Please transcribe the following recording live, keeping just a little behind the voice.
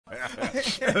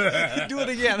Do it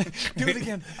again. Do it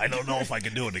again. I don't know if I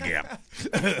can do it again.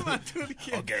 Come on, do it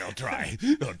again. Okay, I'll try.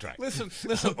 I'll try. Listen.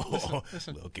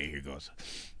 Okay, here goes.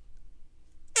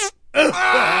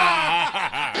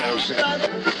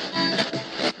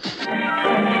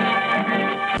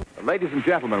 Ladies and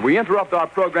gentlemen, we interrupt our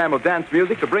program of dance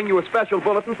music to bring you a special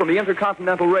bulletin from the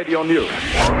Intercontinental Radio News.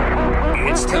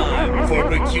 It's time for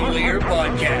Peculiar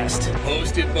Podcast,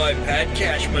 hosted by Pat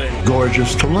Cashman.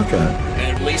 Gorgeous to look at.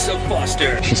 And Lisa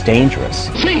Foster. She's dangerous.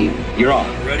 Scene, you're on.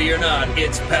 Ready or not,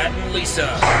 it's Pat and Lisa.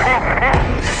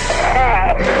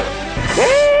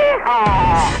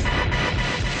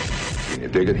 Can you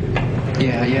dig it?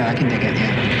 Yeah, I can dig it,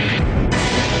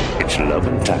 yeah. It's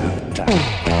loving time.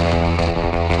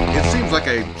 It seems like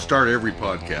I start every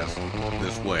podcast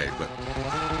this way, but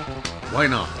why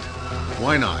not?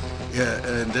 Why not?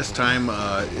 And this time,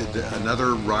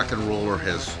 another rock and roller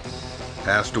has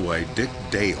passed away, Dick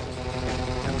Dale.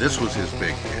 And this was his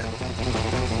big hit.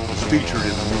 It was featured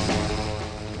in the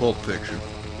movie Pulp Fiction.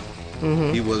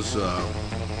 Mm-hmm. He was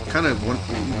kind of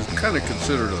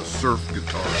considered a surf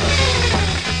guitarist.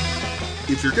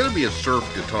 If you're going to be a surf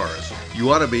guitarist,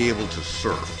 you ought to be able to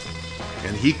surf.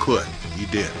 And he could. He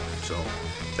did. So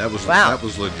that was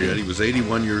legit. He was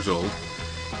 81 years old,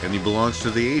 and he belongs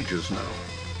to the Ages now.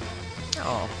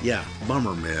 Oh. Yeah,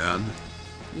 bummer, man.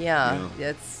 Yeah.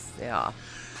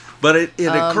 But it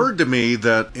occurred to me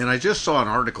that, and I just saw an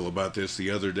article about this the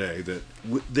other day,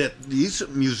 that these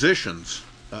musicians,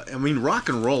 rock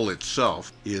and roll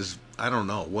itself is, I don't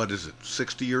know, what is it,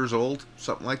 60 years old?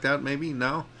 Something like that, maybe,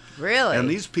 now? Really? And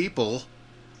these people,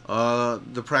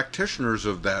 the practitioners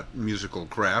of that musical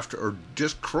craft, are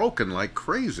just croaking like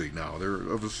crazy now. They're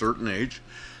of a certain age,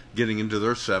 getting into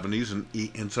their 70s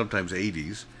and sometimes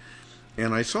 80s.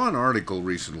 And I saw an article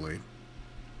recently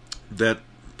that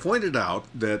pointed out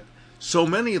that so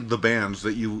many of the bands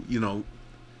that you know,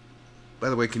 by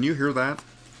the way, can you hear that?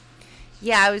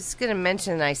 Yeah, I was going to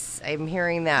mention I'm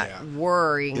hearing that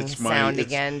whirring sound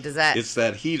again. Does that? It's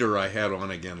that heater I had on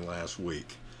again last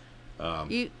week. Wow.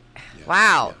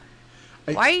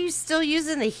 Yeah. Why are you still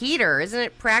using the heater? Isn't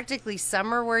it practically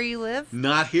summer where you live?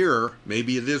 Not here.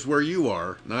 Maybe it is where you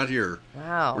are. Not here.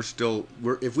 Wow.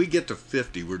 If we get to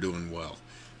 50, we're doing well.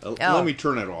 Let me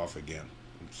turn it off again.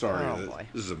 I'm sorry. Boy.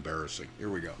 This is embarrassing. Here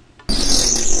we go.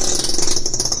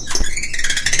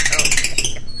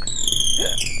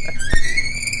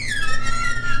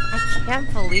 I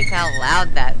can't believe how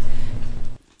loud that.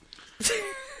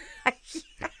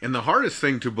 And the hardest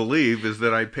thing to believe is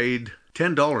that I paid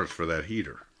 $10 for that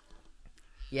heater.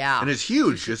 Yeah. And it's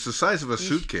huge. It's the size of a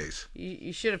suitcase.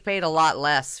 You should have paid a lot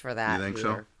less for that. You think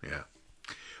heater. so? Yeah.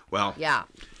 Well, yeah.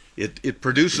 It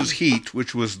produces heat,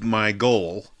 which was my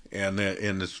goal, and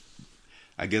this,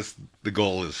 I guess the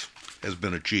goal has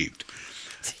been achieved.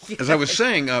 As I was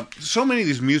saying, so many of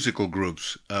these musical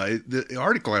groups, the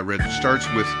article I read starts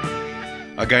with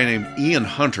a guy named Ian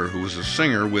Hunter, who was a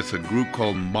singer with a group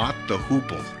called Mott the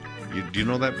Hoople. Do you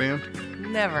know that band?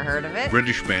 Never heard of it.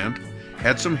 British band.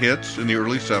 Had some hits in the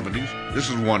early 70s. This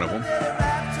is one of them.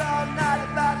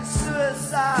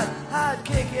 I'd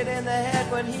kick it in the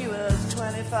head when he was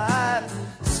 25.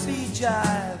 Speed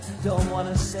jive, don't want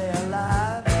to stay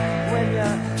alive when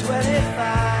you're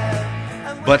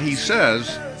 25. But he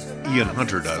says, Ian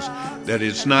Hunter does, that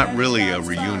it's not really a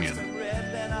reunion.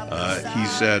 He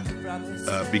said,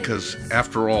 because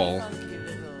after all,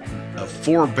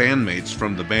 4 bandmates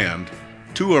from the band,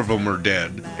 2 of them are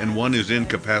dead, and 1 is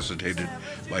incapacitated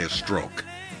by a stroke.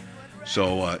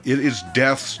 So it is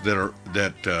deaths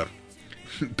that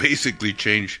basically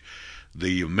change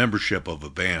the membership of a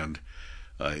band.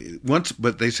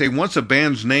 But they say once a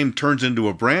band's name turns into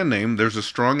a brand name, there's a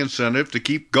strong incentive to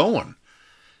keep going.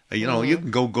 You know, you can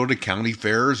go to county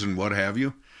fairs and what have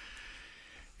you.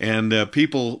 And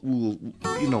people will,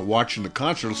 watching the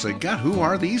concert will say, God, who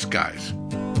are these guys?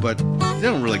 But they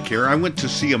don't really care. I went to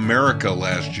see America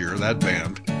last year, that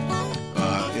band,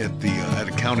 at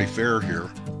a county fair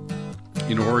here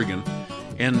in Oregon.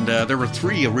 And there were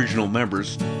 3 original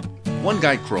members. 1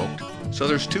 guy croaked, so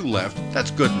there's 2 left. That's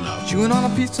good enough. Chewing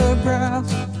on a piece of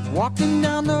grass, walking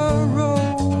down the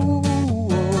road.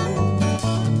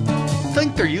 I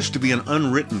think there used to be an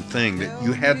unwritten thing that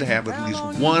you had to have at least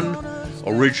 1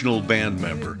 original band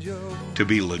member to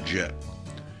be legit.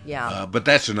 Yeah. But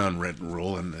that's an unwritten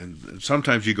rule, and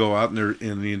sometimes you go out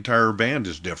and the entire band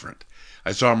is different.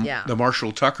 I saw the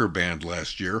Marshall Tucker band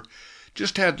last year.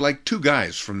 Just had like 2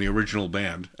 guys from the original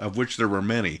band, of which there were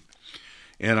many.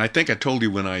 And I think I told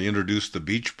you when I introduced the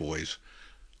Beach Boys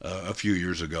a few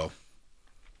years ago,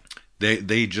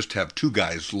 they just have 2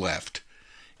 guys left.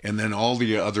 And then all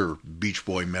the other Beach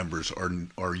Boy members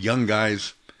are young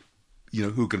guys,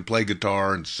 who can play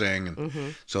guitar and sing.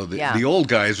 And so the old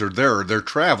guys are there. They're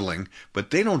traveling,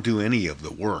 but they don't do any of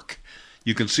the work.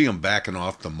 You can see them backing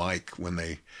off the mic when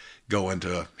they go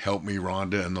into "Help Me,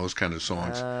 Rhonda" and those kind of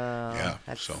songs.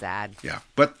 That's sad. Yeah,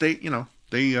 but they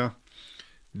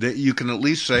you can at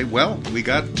least say, well, we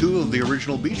got 2 of the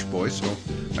original Beach Boys, so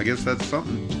I guess that's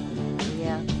something.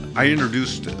 Yeah. I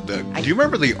introduced do you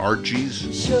remember the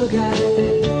Archies?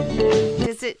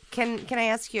 Does it? Can I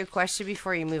ask you a question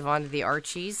before you move on to the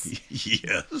Archies?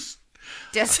 Yes.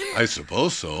 I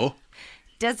suppose so.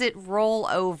 Does it roll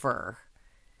over?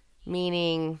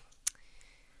 Meaning,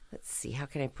 let's see, how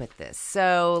can I put this?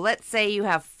 So let's say you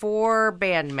have 4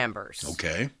 band members.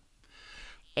 Okay.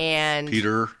 And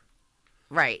Peter.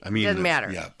 Right. I mean, doesn't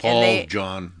matter. Yeah, Paul,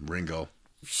 John, Ringo.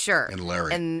 Sure. And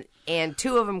Larry. And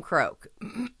 2 of them croak.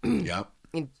 Yeah.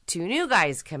 And 2 new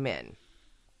guys come in.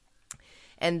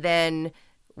 And then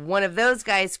one of those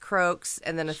guys croaks,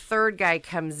 and then a 3rd guy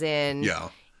comes in. Yeah.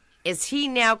 Is he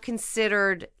now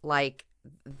considered like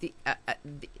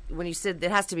when you said there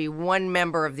has to be 1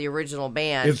 member of the original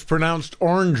band? It's pronounced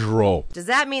orange roll. Does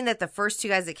that mean that the first 2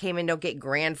 guys that came in don't get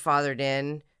grandfathered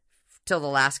in till the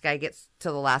last guy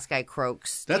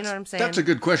croaks? You know what I'm saying? That's a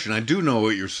good question. I do know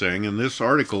what you're saying, and this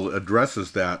article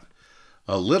addresses that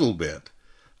a little bit.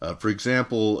 For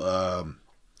example,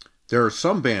 there are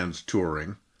some bands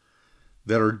touring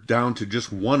that are down to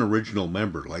just 1 original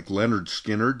member, like Leonard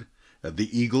Skinner. The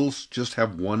Eagles just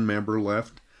have 1 member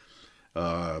left.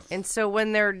 And so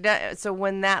when they're done, so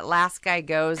when that last guy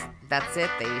goes, that's it.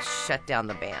 They shut down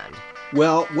the band.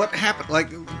 Well, what happened?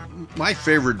 Like, my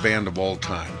favorite band of all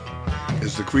time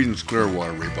is the Creedence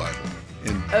Clearwater Revival.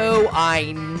 And oh,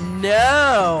 I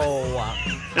know.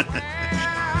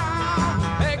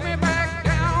 Take me back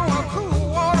down a cool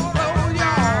water flow,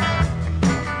 y'all.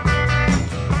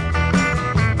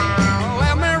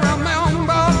 Let me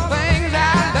remember things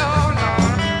I don't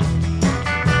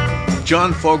know.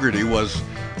 John Fogerty was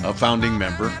a founding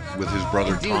member with his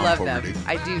brother Tom Fogerty.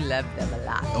 I do love them a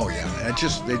lot. Oh yeah,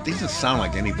 they just sound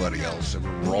like anybody else. They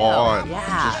were raw and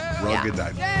just rugged.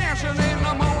 Dancing in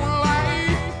the moonlight.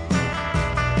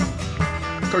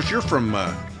 Of course, you're from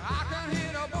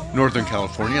Northern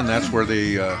California, and that's where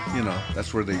they,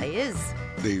 that's where It is.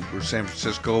 They were San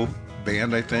Francisco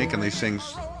band, I think, and they sing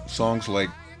songs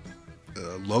like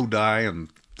Lodi and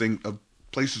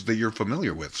places that you're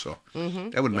familiar with. So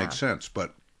that would make sense.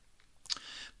 But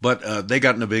they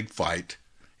got in a big fight,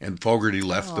 and Fogerty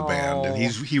left the band, and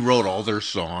he wrote all their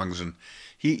songs, and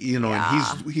he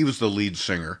was the lead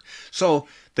singer. So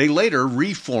they later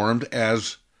reformed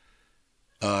as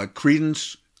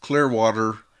Creedence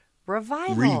Clearwater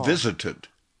Revival Revisited.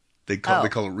 They call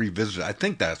it Revisited. I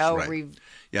think that's right.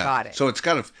 Got it. So it's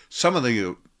got some of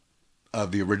the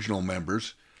original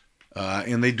members,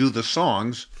 and they do the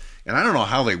songs. And I don't know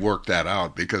how they worked that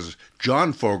out, because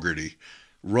John Fogerty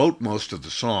wrote most of the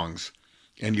songs,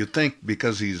 and you'd think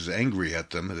because he's angry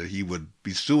at them that he would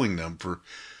be suing them for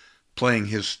playing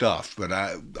his stuff. But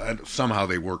somehow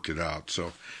they worked it out.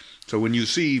 So when you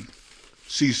see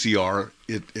CCR,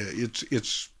 it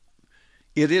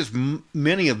is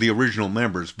many of the original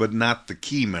members, but not the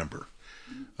key member.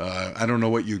 I don't know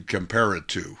what you'd compare it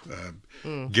to.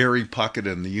 Gary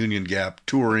Puckett and the Union Gap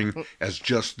touring as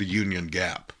just the Union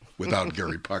Gap without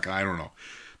Gary Puckett. I don't know.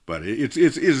 But it's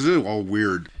all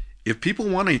weird. If people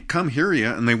want to come hear you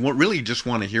and they really just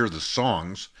want to hear the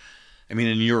songs, I mean,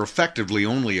 and you're effectively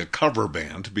only a cover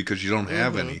band because you don't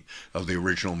have any of the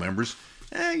original members,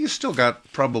 you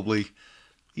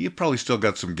probably still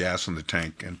got some gas in the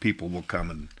tank, and people will come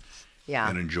and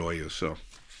enjoy you. So,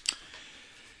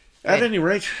 at any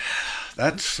rate,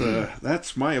 that's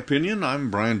my opinion.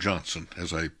 I'm Brian Johnson,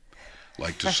 as I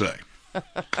like to say.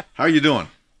 How are you doing?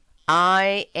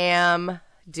 I am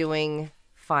doing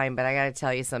fine, but I got to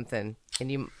tell you something.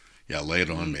 Lay it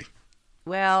on me.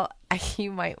 Well,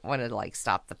 you might want to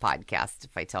stop the podcast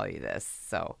if I tell you this.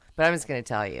 So, but I'm just going to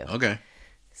tell you. Okay.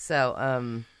 So,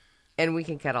 and we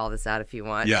can cut all this out if you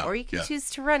want. Yeah. Or you can choose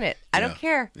to run it. I don't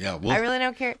care. Yeah. I really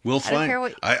don't care. We'll find. I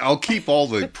don't care I'll keep all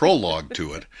the prologue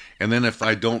to it, and then if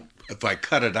I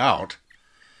cut it out,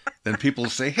 then people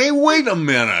say, "Hey, wait a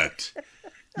minute!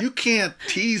 You can't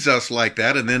tease us like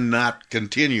that and then not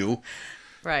continue."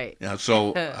 Right. Yeah.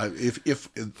 So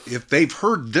if they've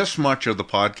heard this much of the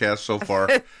podcast so far,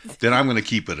 then I'm going to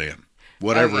keep it in.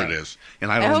 Whatever it is.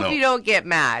 And I don't know. I hope you don't get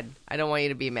mad. I don't want you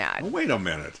to be mad. Oh, wait a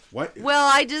minute. What? Well,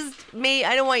 I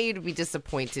don't want you to be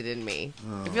disappointed in me.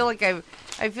 Oh. I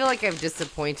feel like I've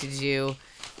disappointed you.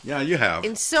 Yeah, you have.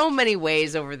 In so many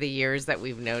ways over the years that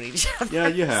we've known each other. Yeah,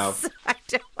 you have. So I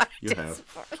don't want You have.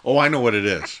 Oh, I know what it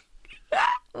is.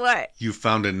 What? You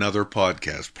found another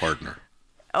podcast partner.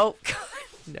 Oh, God,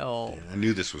 no. I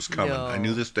knew this was coming. No. I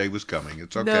knew this day was coming.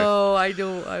 It's okay. No, I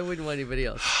don't. I wouldn't want anybody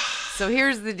else. So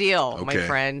here's the deal, Okay. my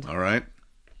friend. All right.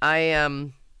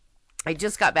 I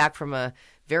just got back from a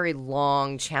very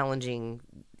long, challenging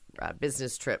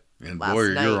business trip And last boy,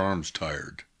 night. your arm's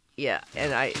tired. Yeah,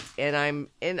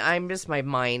 I'm just my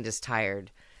mind is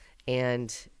tired,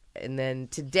 and then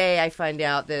today I find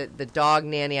out that the dog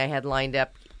nanny I had lined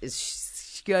up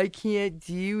is I can't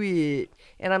do it,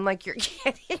 and I'm like, you're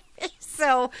kidding me.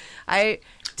 So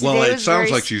Well, it was sounds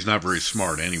very like she's not very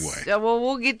smart anyway. Well,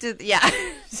 we'll get to yeah.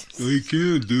 I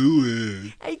can't do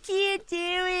it. I can't do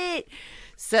it.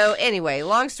 So anyway,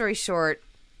 long story short,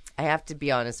 I have to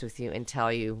be honest with you and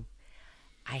tell you,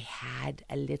 I had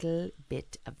a little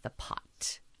bit of the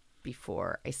pot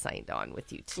before I signed on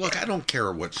with you today. Look, I don't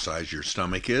care what size your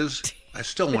stomach is. I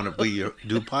still want to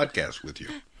do podcasts with you.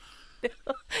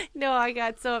 No, I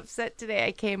got so upset today.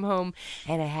 I came home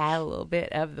and I had a little bit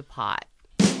of the pot.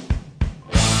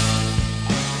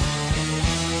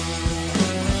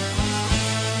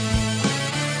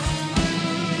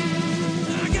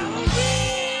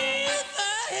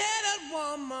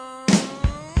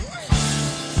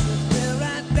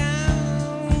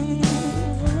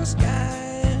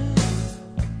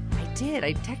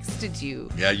 I texted you.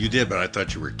 Yeah, you did, but I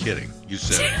thought you were kidding. You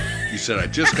said I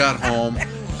just got home.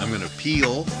 I'm going to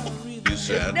peel. You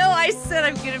said. No, I said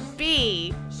I'm going to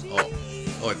be.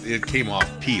 Oh, it came off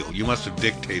peel. You must have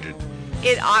dictated.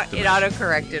 It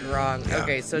auto-corrected wrong. Yeah.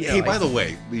 Okay, so no. Hey, by the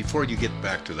way, before you get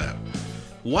back to that,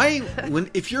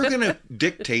 if you're going to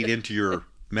dictate into your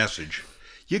message,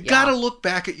 you got to look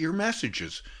back at your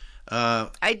messages. I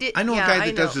know a guy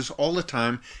that does this all the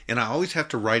time, and I always have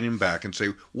to write him back and say,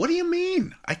 what do you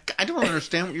mean? I don't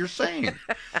understand what you're saying.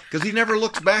 Because he never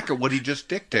looks back at what he just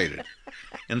dictated.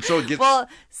 And so it gets... Well,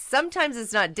 sometimes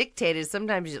it's not dictated.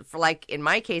 Sometimes, like in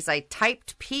my case, I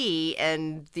typed P,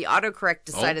 and the autocorrect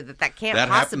decided that can't that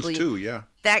possibly... That happens too, yeah.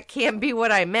 That can't be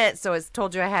what I meant, so it's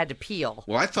told you I had to peel.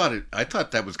 Well, I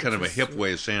thought that was kind of a hip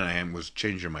way of saying I was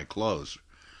changing my clothes.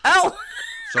 Oh!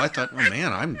 So I thought, oh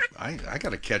man, I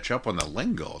got to catch up on the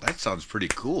lingo. That sounds pretty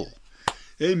cool.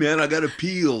 Hey man, I got to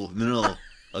peel, and then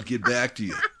I'll get back to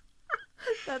you.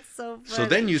 That's so funny. So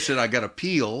then you said I got to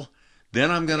peel.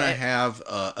 Then I'm gonna have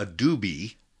a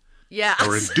doobie. Yeah.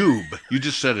 Or a doob. You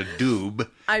just said a doob.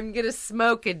 I'm gonna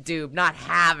smoke a doob, not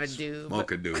have a doob.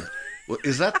 Smoke a doob. Well,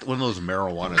 is that one of those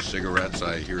marijuana cigarettes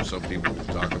I hear some people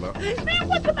talk about? Man,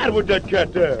 what's the matter with that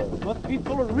cat there? Must be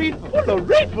full of reefer. Full of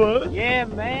reefer? Yeah,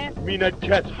 man. You mean that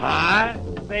cat's high?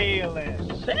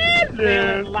 Sailing.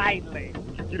 Sailing? Lightly.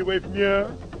 Get away from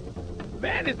here.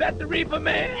 Man, is that the reefer,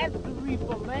 man? That's the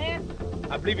reefer, man.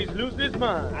 I believe he's losing his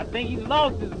mind. I think he's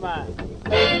lost his mind.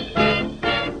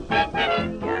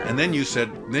 And then you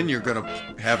said, then you're going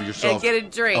to have yourself get a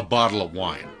drink. A bottle of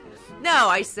wine. No,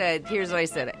 I said, here's what I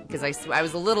said, because I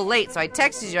was a little late, so I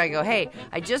texted you. I go, hey,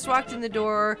 I just walked in the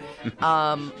door.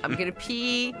 I'm going to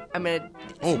pee. I'm going to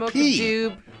smoke a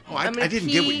doob. Oh, I didn't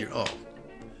get what you're... Oh.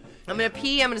 I'm going to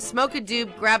pee, I'm going to smoke a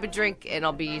doob, grab a drink, and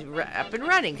I'll be up and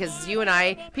running. Because you and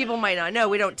I, people might not know,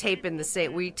 we don't tape in the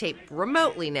same, we tape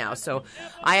remotely now. So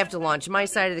I have to launch my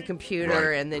side of the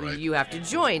computer, and then you have to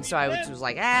join. So I was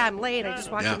like, I'm late, I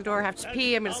just walked in the door, have to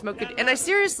pee, I'm going to smoke a, and I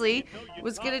seriously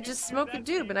was going to just smoke a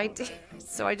doob, and I did.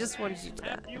 So I just wanted you to do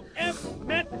that. You ever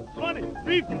met funny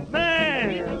reefer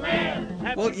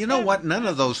man? Well, you know what? None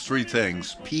of those three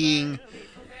things, peeing,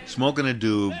 smoking a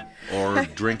doob, or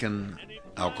drinking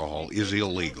alcohol, is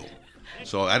illegal.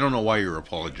 So I don't know why you're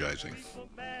apologizing.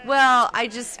 Well, I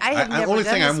have never only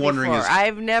done thing this I'm wondering before.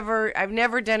 is I've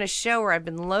never done a show where I've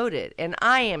been loaded, and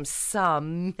I am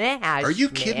smashed. Are you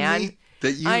kidding me?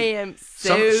 That you? I am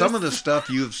so some of the stuff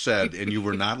you've said, and you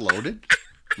were not loaded.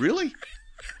 Really?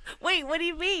 Wait, what do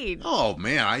you mean? Oh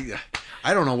man,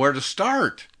 I don't know where to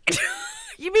start.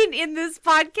 You mean in this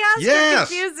podcast? Yes.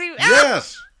 Confusing?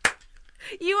 Yes.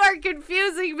 You are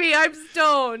confusing me. I'm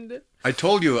stoned. I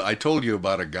told you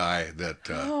about a guy that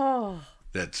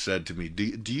that said to me, "Do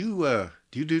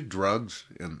you do drugs?"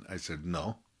 And I said,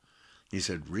 "No." He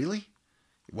said, "Really?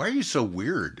 Why are you so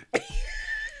weird?"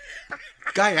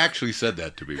 Guy actually said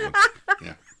that to me once.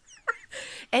 Yeah.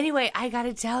 Anyway, I got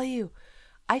to tell you,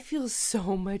 I feel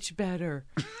so much better.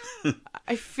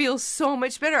 I feel so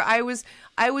much better. I was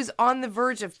on the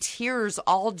verge of tears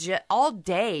all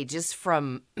day just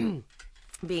from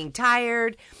being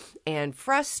tired and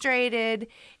frustrated.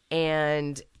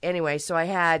 And anyway, so I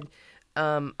had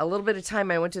a little bit of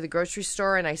time. I went to the grocery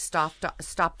store and I stopped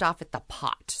off at the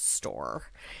pot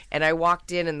store. And I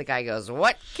walked in and the guy goes,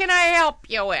 "What can I help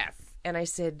you with?" And I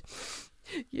said,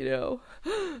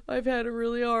 I've had a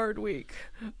really hard week.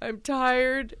 I'm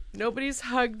tired. Nobody's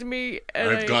hugged me. And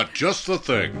I've got just the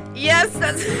thing. Yes,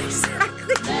 that's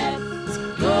exactly. Let's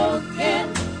go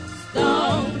get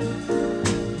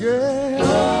stoned. Yeah.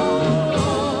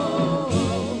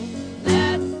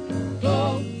 Let's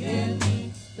go get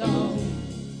stoned.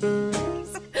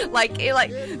 like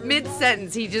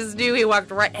mid-sentence, he just knew. He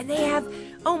walked right. And they have,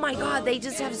 oh my God, they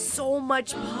just have so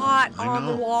much pot on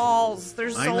the walls.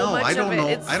 There's so much I don't of know.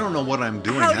 it. I don't know what I'm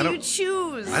doing. How do you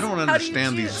choose? I don't How do you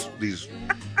understand choose?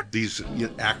 these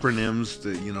acronyms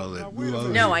that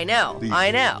No, I know.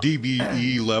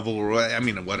 DBE level, or I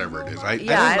mean, whatever it is. I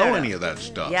Yeah, don't know any of that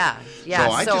stuff. Yeah.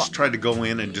 So I just tried to go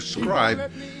in and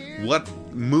describe what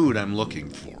mood I'm looking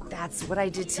for. That's what I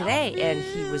did today, and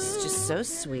he was just so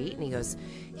sweet. And he goes,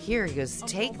 "Here," he goes,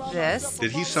 "take this."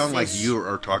 Did he sound like you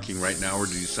are talking right now, or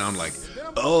did he sound like,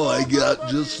 "Oh, I got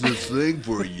just this thing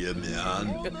for you,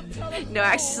 man"? No,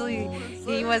 actually,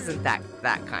 he wasn't that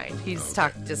kind. He's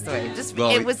talked just the way. Well,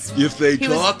 it was. If they he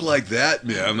talk was, like that,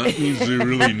 man, that means they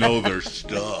really know their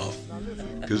stuff.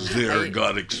 Because they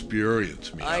got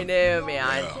experience, man. I know,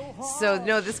 man. Yeah. So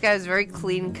no, this guy was very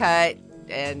clean cut,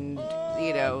 and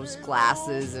his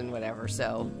glasses and whatever.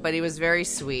 So, but he was very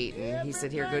sweet, and he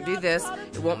said, "Here, go do this.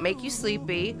 It won't make you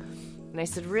sleepy." And I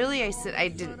said, "Really?" I said, I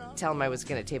didn't tell him I was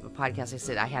going to tape a podcast. I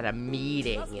said, I had a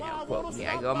meeting, quote me.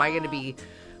 I go, "Am I going to be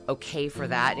okay for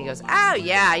that?" And he goes, "Oh,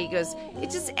 yeah." He goes,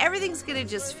 everything's going to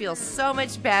just feel so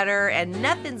much better, and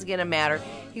nothing's going to matter.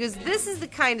 He goes, "This is the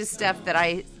kind of stuff that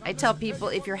I tell people,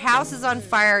 if your house is on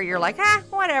fire, you're like,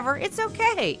 whatever. It's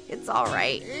okay. It's all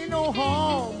right." Ain't no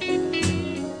harm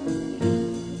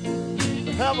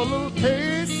to have a little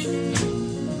taste,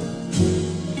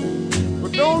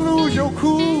 but don't lose your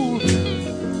cool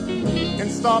and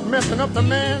start messing up the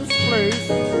man's place.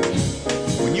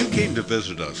 When you came to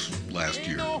visit us last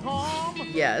year,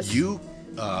 Yes.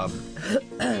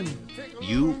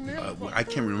 I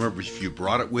can't remember if you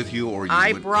brought it with you or you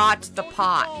I brought the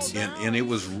pot. and it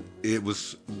was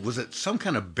it some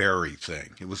kind of berry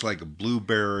thing? It was like a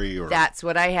blueberry or That's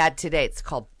what I had today. It's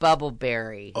called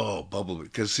bubbleberry. Oh, bubbleberry.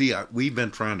 Because see, we've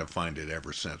been trying to find it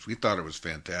ever since. We thought it was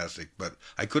fantastic, but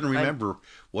I couldn't remember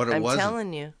what it was. I'm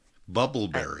telling you.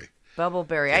 Bubbleberry.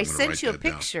 Bubbleberry. I sent you a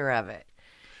picture of it.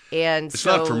 And it's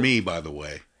not for me, by the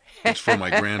way. It's for my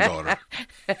granddaughter.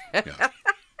 Yeah.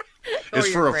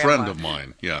 It's for a friend of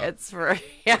mine. Yeah. It's for a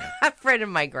friend of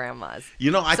my grandma's.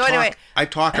 I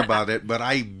talk about it, but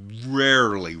I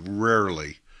rarely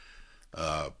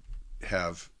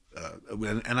have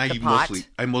and I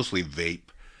mostly vape.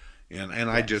 And yes.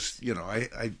 I just,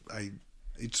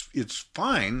 it's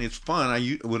fine. It's fun.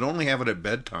 I would only have it at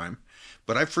bedtime.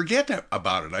 But I forget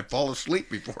about it. I fall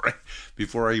asleep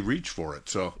before I reach for it.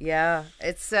 So yeah,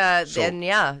 it's I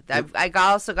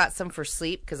also got some for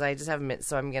sleep because I just haven't.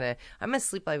 So I'm gonna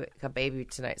sleep like a baby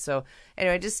tonight. So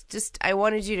anyway, just I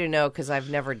wanted you to know because I've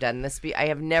never done this. I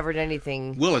have never done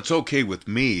anything. Well, it's okay with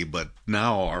me, but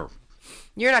now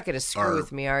you're not gonna screw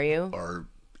with me, are you? Our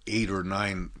 8 or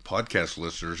 9 podcast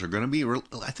listeners are going to be,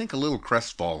 I think, a little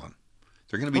crestfallen.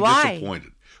 They're going to be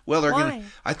disappointed. Well, they're going to.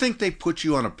 I think they put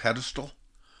you on a pedestal.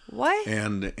 What?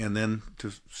 And then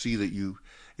to see that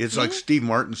it's like Steve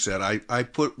Martin said. I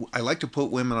like to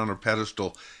put women on a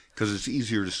pedestal because it's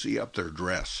easier to see up their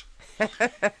dress.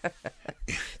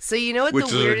 So you know what? Which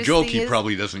the is weirdest a joke thing he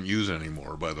probably doesn't use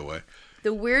anymore. By the way,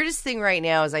 the weirdest thing right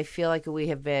now is I feel like we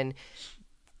have been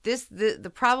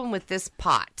the problem with this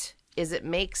pot is it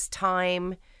makes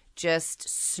time just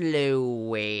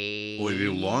slowly. Well, it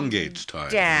elongates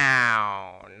time.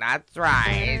 Down. That's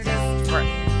right.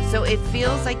 So it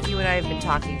feels like you and I have been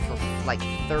talking for like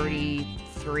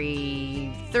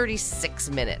 36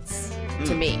 minutes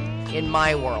to me in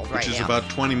my world right now. Which is about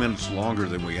 20 minutes longer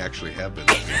than we actually have been.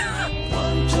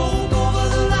 One toke over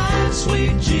the line,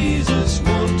 sweet Jesus.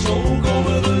 One toke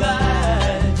over the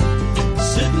line.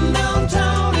 Sitting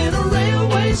downtown in a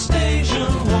railway station.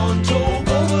 One toke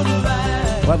over the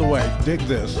line. By the way, dig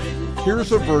this.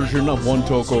 Here's a version of One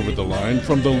Toke Over the Line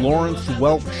from the Lawrence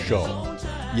Welk Show.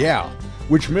 Yeah,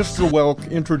 which Mr. Welk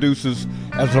introduces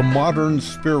as a modern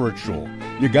spiritual.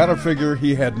 You gotta figure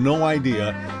he had no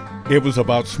idea it was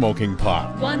about smoking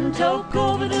pot. One toke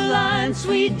over the line,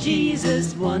 sweet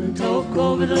Jesus. One toke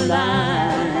over the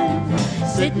line.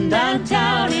 Sitting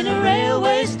downtown in a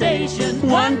railway station.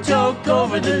 One toke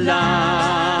over the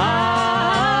line.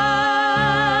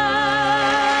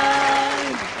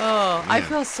 I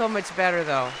feel so much better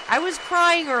though. I was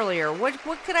crying earlier. What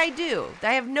could I do?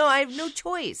 I have no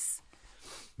choice.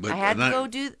 But I had to go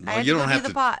do. Well, you don't have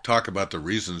to talk about the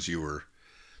reasons you were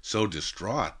so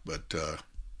distraught, but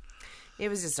It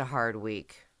was just a hard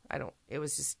week. It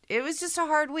was just a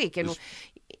hard week. And,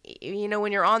 you know,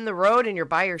 when you're on the road and you're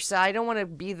by yourself, I don't want to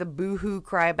be the boo-hoo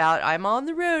cry about, I'm on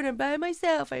the road, I'm by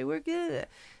myself, I work good.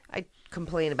 I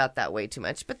complain about that way too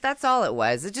much, but that's all it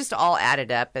was. It just all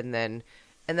added up, and then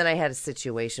I had a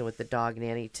situation with the dog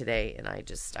nanny today, and I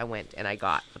went and I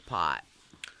got the pot.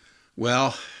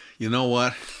 Well, you know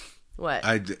what? What?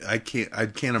 I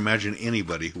can't imagine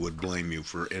anybody who would blame you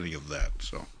for any of that.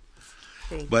 So,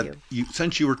 Thank you.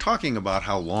 Since you were talking about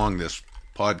how long this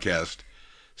podcast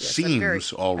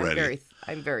seems already,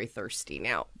 I'm very thirsty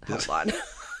now. Hold on.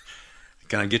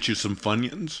 Can I get you some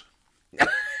Funyuns?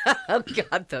 Oh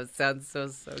God, those sound so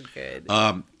good.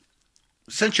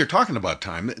 Since you're talking about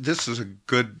time, this is a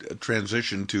good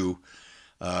transition to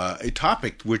a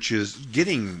topic which is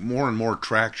getting more and more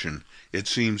traction, it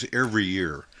seems, every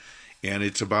year. And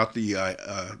it's about the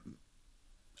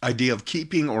idea of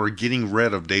keeping or getting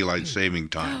rid of daylight saving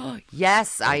time.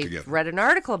 Yes, I read an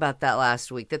article about that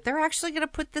last week, that they're actually going to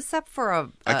put this up for a...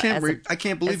 I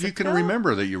can't believe you can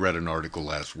remember that you read an article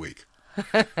last week.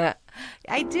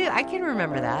 I do. I can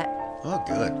remember that. Oh,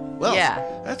 good. Well,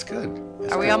 yeah. That's good.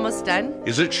 Are we almost done?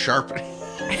 Is it sharpening?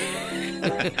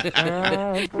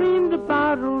 I dreamed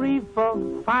about a reefer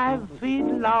 5 feet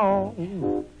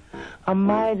long, a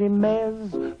mighty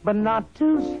mess, but not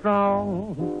too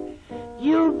strong.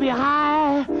 You'll be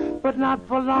high, but not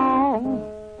for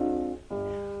long,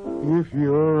 if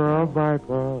you're a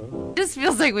viper. It just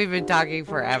feels like we've been talking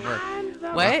forever.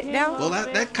 What now? Well,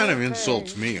 that kind of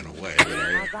insults me in a way.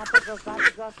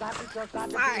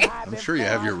 I'm sure you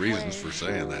have your reasons for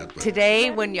saying that. But. Today,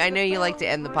 I know you like to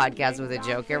end the podcast with a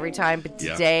joke every time, but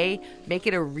today, make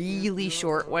it a really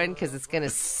short one, because it's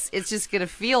just gonna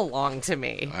feel long to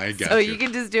me. I got so you. you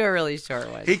can just do a really short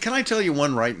one. Hey, can I tell you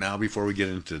one right now before we get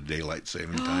into the daylight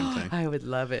saving time thing? I would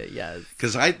love it. Yes.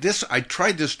 Because I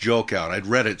tried this joke out. I'd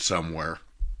read it somewhere,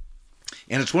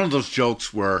 and it's one of those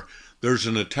jokes where there's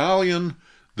an Italian,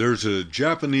 there's a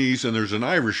Japanese, and there's an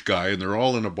Irish guy, and they're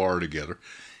all in a bar together.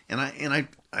 And I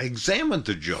examined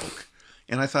the joke,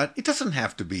 and I thought, it doesn't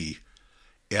have to be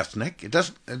ethnic.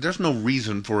 There's no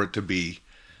reason for it to be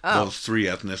those three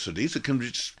ethnicities. It can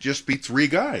just be three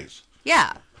guys.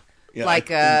 Yeah.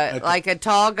 Like a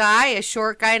tall guy, a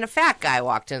short guy, and a fat guy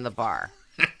walked in the bar.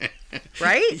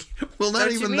 Right? Well,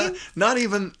 not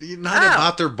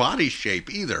about their body shape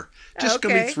either. Just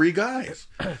gonna be three guys.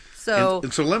 So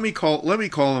let me come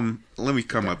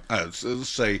up. Let's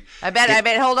say. I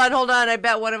bet. Hold on. I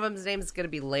bet one of them's name is gonna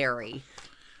be Larry.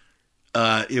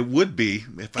 It would be,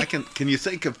 if I can. Can you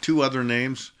think of two other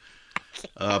names?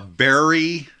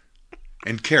 Barry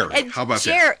and Carrie. And how about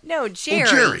that? No, Jerry. Oh,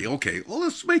 Jerry. Okay. Well,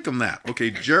 let's make them that.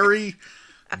 Okay, Jerry,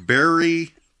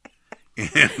 Barry,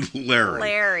 and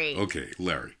Larry. Okay,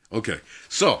 Larry. Okay.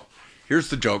 So here's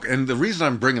the joke, and the reason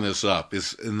I'm bringing this up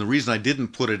is, and the reason I didn't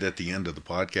put it at the end of the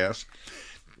podcast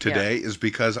today is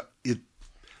because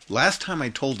last time I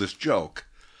told this joke,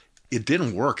 it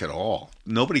didn't work at all.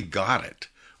 Nobody got it,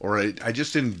 or I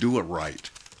just didn't do it right,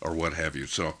 or what have you.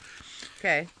 So,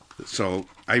 okay. So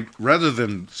I, rather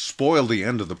than spoil the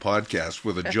end of the podcast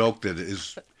with a joke that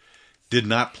did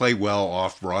not play well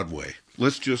off Broadway,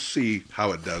 let's just see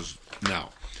how it does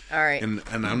now. All right. And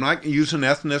I'm not using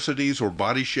ethnicities or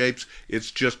body shapes.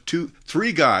 It's just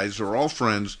three guys who are all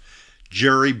friends,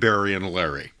 Jerry, Barry, and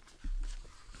Larry.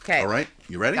 Okay. All right?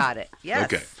 You ready? Got it. Yes.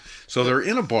 Okay. So they're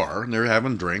in a bar, and they're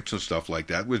having drinks and stuff like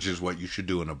that, which is what you should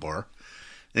do in a bar.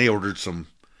 They ordered some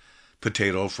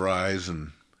potato fries,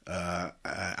 and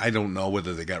I don't know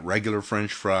whether they got regular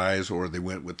French fries or they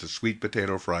went with the sweet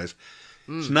potato fries.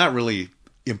 It's not really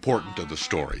important to the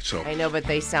story. So I know, but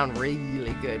they sound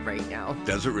really good right now.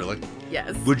 Does it really?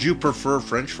 Yes. Would you prefer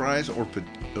French fries or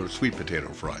sweet potato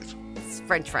fries? It's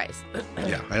French fries.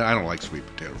 Yeah, I don't like sweet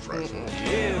potato fries.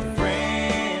 If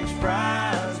French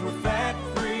fries were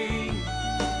fat-free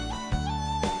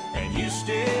and you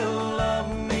still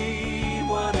love me,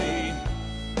 what a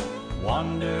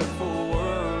wonderful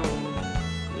world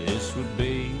this would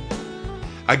be.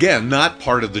 Again, not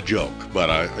part of the joke,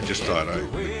 but I just thought I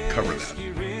would cover that.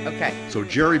 Okay. So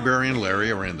Jerry, Barry, and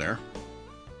Larry are in there.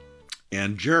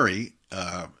 And Jerry,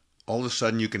 all of a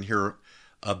sudden you can hear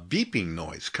a beeping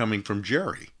noise coming from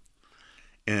Jerry.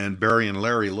 And Barry and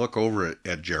Larry look over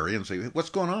at Jerry and say,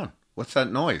 "What's going on? What's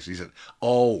that noise?" He said,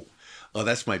 Oh,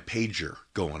 that's my pager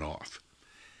going off.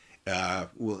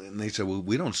 And they said, "Well,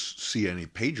 we don't see any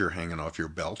pager hanging off your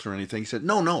belt or anything." He said,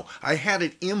 No, I had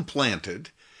it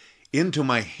implanted into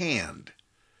my hand.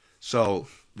 So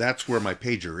that's where my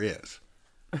pager is,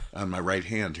 on my right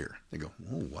hand here. They go,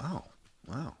 "Oh,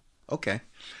 wow, okay."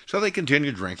 So they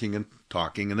continue drinking and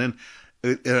talking, and then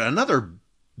another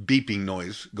beeping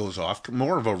noise goes off,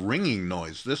 more of a ringing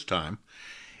noise this time,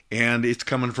 and it's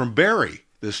coming from Barry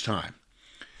this time.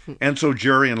 And so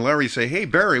Jerry and Larry say, "Hey,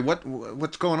 Barry,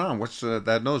 what's going on? What's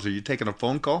that noise? Are you taking a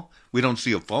phone call? We don't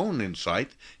see a phone in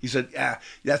sight." He said,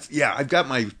 I've got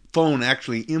my phone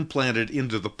actually implanted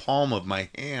into the palm of my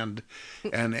hand,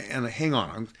 and hang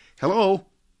on, hello,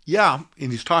 yeah,"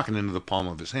 and he's talking into the palm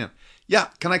of his hand. "Yeah,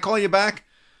 can I call you back?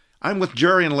 I'm with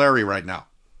Jerry and Larry right now."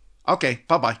 "Okay,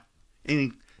 bye-bye," and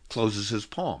he closes his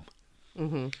palm.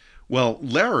 Mm-hmm. Well,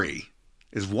 Larry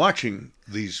is watching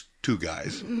these two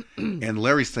guys, and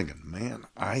Larry's thinking, "Man,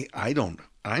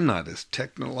 I'm not as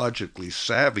technologically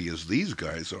savvy as these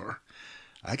guys are.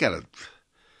 I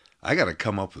gotta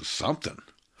come up with something,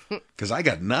 because I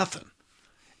got nothing."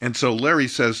 And so Larry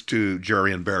says to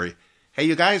Jerry and Barry, "Hey,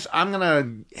 you guys, I'm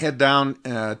gonna head down.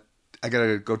 I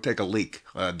gotta go take a leak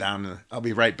down. I'll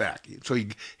be right back." So he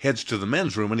heads to the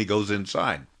men's room and he goes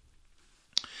inside.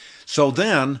 So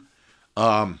then,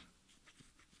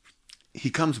 he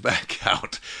comes back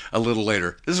out a little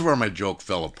later. This is where my joke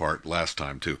fell apart last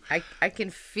time too. I can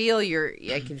feel your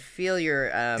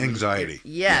anxiety.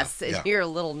 Yes, and you're a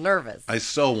little nervous. I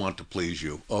so want to please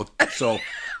you. Oh, so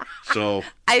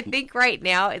I think right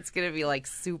now it's gonna be like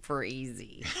super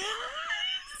easy.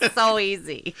 So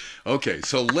easy. Okay,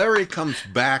 so Larry comes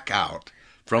back out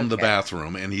from the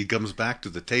bathroom and he comes back to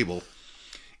the table,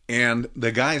 and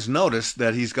the guys notice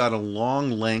that he's got a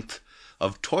long length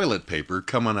of toilet paper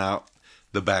coming out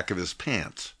the back of his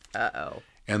pants. Uh-oh.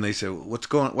 And they say, what's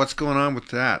going on with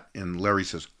that? And Larry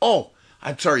says, "Oh,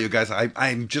 I'm sorry, you guys.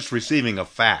 I'm just receiving a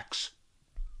fax."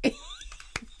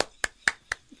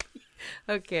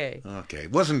 Okay. Okay.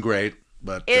 It wasn't great,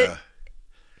 but it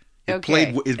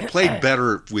played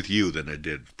better with you than it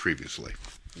did previously.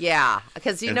 Yeah,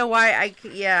 because you know why?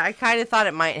 I kind of thought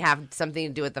it might have something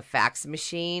to do with the fax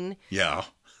machine. Yeah.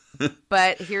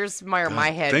 But here's where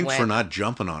my head went. Thanks for not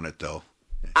jumping on it, though.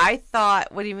 I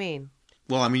thought, what do you mean?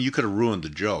 Well, I mean, you could have ruined the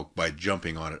joke by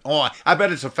jumping on it. "Oh, I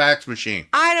bet it's a fax machine."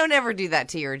 I don't ever do that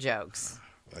to your jokes.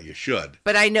 Well, you should.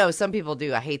 But I know some people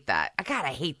do. I hate that.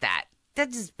 I hate that.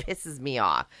 That just pisses me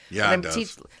off. Yeah, it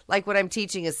does. Like when I'm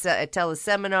teaching a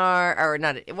teleseminar, or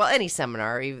not, well, any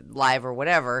seminar, live or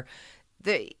whatever,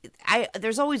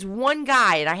 there's always one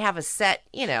guy, and I have a set,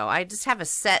 I just have a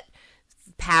set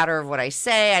pattern of what I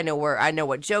say. I know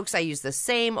what jokes I use. The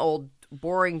same old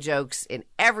boring jokes in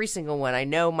every single one. I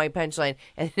know my punchline,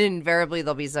 and invariably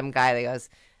there'll be some guy that goes,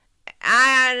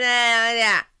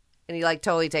 and he like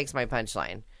totally takes my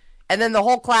punchline, and then the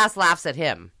whole class laughs at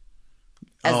him.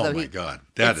 Oh my God,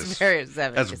 that's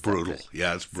brutal.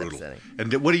 Yeah, it's brutal.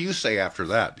 And what do you say after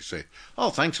that? You say,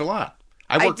 "Oh, thanks a lot.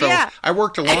 I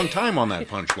worked a long time on that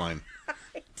punchline."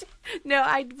 No,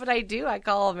 but I do. I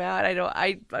call him out.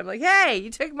 I'm like, "Hey,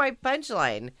 you took my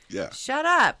punchline. Yeah. Shut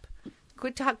up.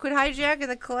 Quit hijacking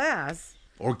the class.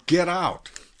 Or get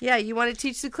out." Yeah, you want to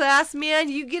teach the class, man?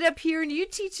 You get up here and you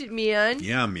teach it, man.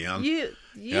 Yeah, man.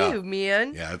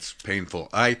 Man. Yeah, it's painful.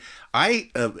 I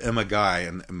am a guy,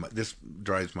 and this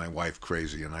drives my wife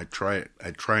crazy, and I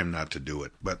try not to do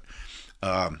it. But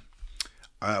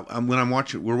when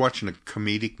we're watching a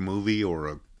comedic movie or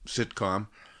a sitcom,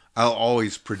 I'll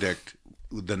always predict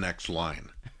the next line.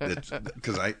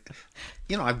 Because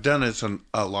I've done this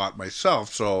a lot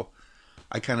myself, so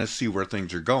I kind of see where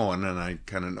things are going, and I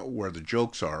kind of know where the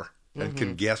jokes are and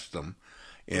can guess them.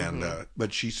 And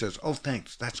but she says, "Oh,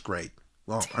 thanks, that's great.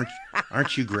 Well,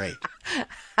 aren't you great?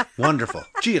 Wonderful.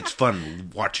 Gee, it's fun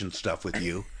watching stuff with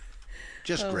you.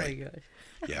 Just great." My gosh.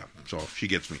 Yeah, so she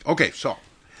gets me. Okay, so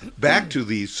back to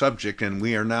the subject, and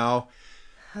we are now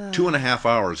 2.5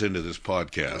 hours into this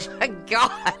podcast.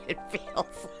 God, it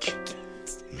feels like it.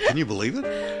 Can you believe it?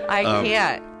 I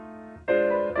can't.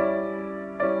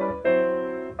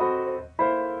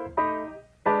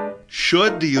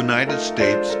 Should the United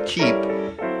States keep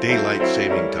daylight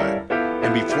saving time?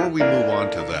 And before we move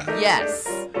on to that, yes,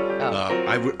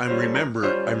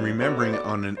 I'm remembering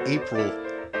on an April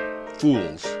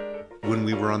Fool's when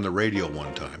we were on the radio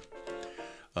one time.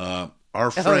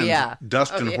 Our friend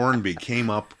Dustin Hornby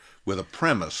came up with a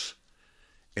premise,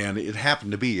 and it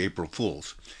happened to be April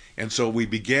Fool's. And so we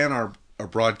began our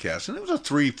broadcast, and it was a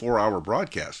 3-4 hour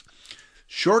broadcast.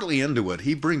 Shortly into it,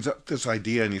 he brings up this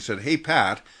idea, and he said, "Hey,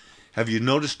 Pat, have you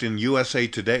noticed in USA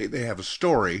Today they have a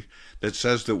story that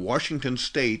says that Washington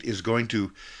State is going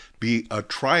to be a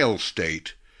trial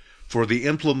state for the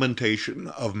implementation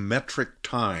of metric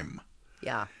time?"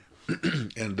 Yeah.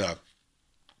 And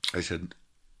I said,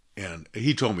 And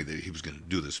he told me that he was going to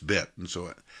do this bit. And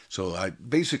so I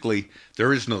basically,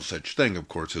 there is no such thing, of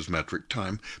course, as metric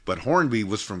time. But Hornby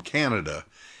was from Canada,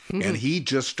 and he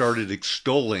just started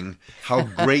extolling how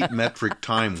great metric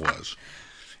time was.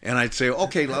 And I'd say,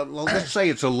 okay, let's say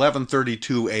it's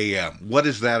 11:32 a.m. What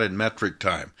is that in metric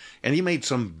time? And he made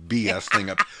some BS thing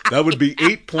up. That would be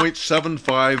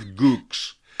 8.75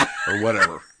 gooks or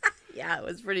whatever. Yeah, it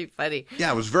was pretty funny.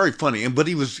 Yeah, it was very funny. But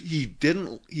he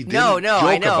didn't No, joke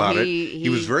I know. about it. He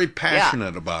was very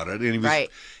passionate about it, and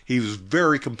he was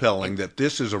very compelling that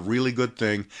this is a really good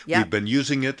thing. Yep. We've been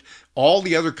using it. All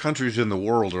the other countries in the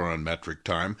world are on metric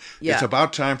time. Yeah. It's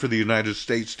about time for the United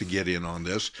States to get in on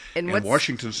this, and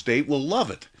Washington State will love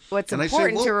it. What's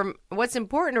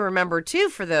important to remember too,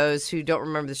 for those who don't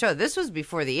remember the show, this was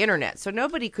before the internet, so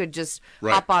nobody could just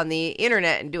hop on the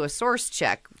internet and do a source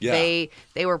check. Yeah.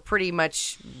 They were pretty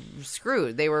much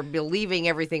screwed. They were believing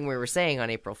everything we were saying on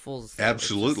April Fool's Day.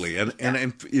 Absolutely, and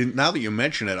now that you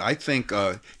mention it, I think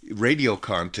radio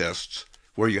contests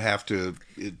where you have to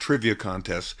trivia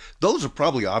contests, those are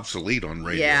probably obsolete on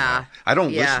radio. Yeah, now. I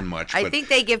don't listen much. I but, think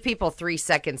they give people 3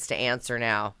 seconds to answer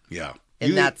now. Yeah.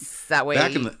 And that's that way.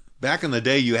 Back in the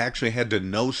day, you actually had to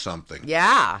know something.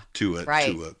 Yeah. To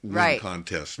win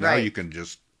contest. Now you can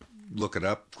just look it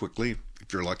up quickly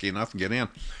if you're lucky enough and get in.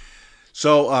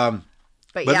 So,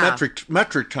 but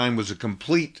metric time was a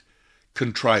complete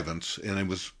contrivance, and it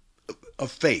was a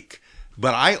fake.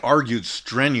 But I argued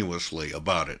strenuously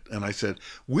about it, and I said,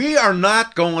 we are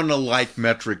not going to like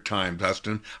metric time,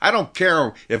 Dustin. I don't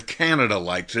care if Canada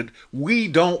likes it. We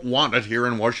don't want it here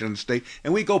in Washington State.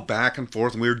 And we go back and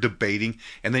forth, and we were debating.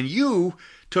 And then you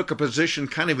took a position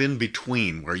kind of in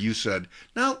between, where you said,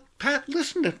 now, Pat,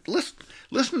 listen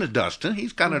to Dustin.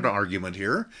 He's got an argument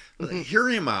here. Hear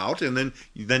him out. And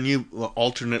then you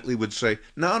alternately would say,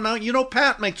 no,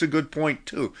 Pat makes a good point,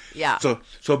 too. Yeah.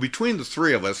 So between the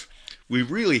three of us, we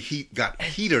really got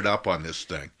heated up on this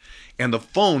thing, and the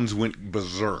phones went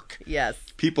berserk. Yes.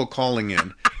 People calling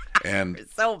in, and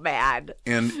so mad.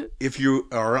 And if you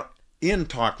are in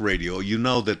talk radio, you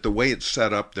know that the way it's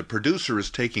set up, the producer is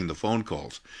taking the phone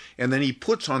calls, and then he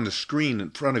puts on the screen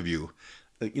in front of you,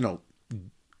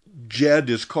 Jed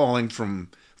is calling from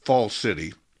Falls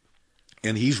City,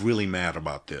 and he's really mad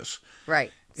about this.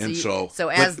 Right. And so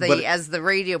as the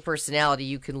radio personality,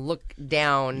 you can look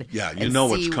down. Yeah, you know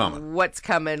what's coming. What's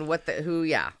coming?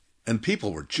 And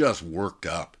people were just worked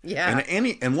up. Yeah.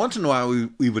 And once in a while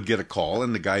we would get a call,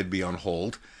 and the guy'd be on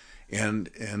hold, and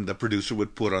the producer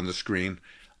would put on the screen,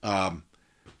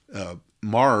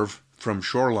 Marv from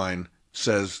Shoreline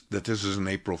says that this is an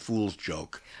April Fool's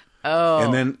joke. Oh.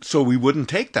 And then so we wouldn't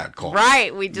take that call.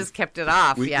 Right, we just kept it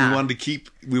off. We wanted to keep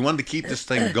this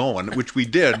thing going, which we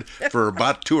did for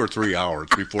about 2 or 3 hours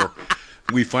before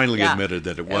we finally admitted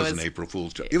that it was an April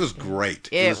Fool's joke. It was great.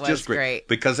 It was just great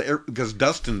because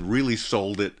Dustin really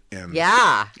sold it, and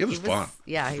it was fun.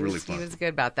 Yeah, it was really fun. He was good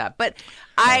about that. But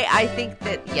I think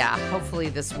that hopefully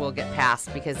this will get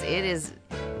passed, because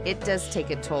it does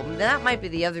take a toll. That might be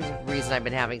the other reason I've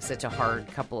been having such a hard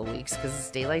couple of weeks, because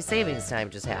it's daylight savings time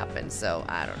just happened. So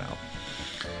I don't know.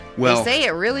 Well, they say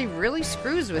it really, really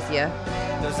screws with you.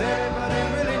 Does anybody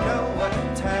really know what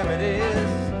time it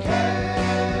is?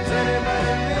 Does anybody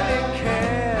really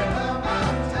care?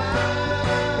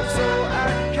 If so,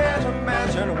 I can't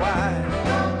imagine why.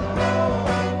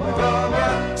 We've all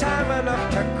got time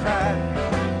enough to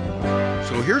cry.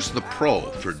 So here's the pro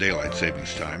for daylight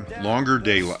savings time: longer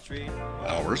daylight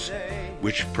hours,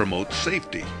 which promotes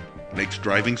safety, makes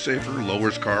driving safer,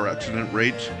 lowers car accident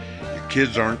rates. Your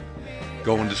kids aren't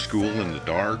going to school in the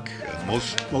dark.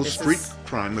 Most street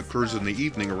crime occurs in the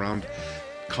evening around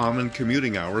common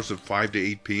commuting hours of 5 to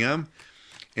 8 p.m.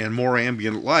 And more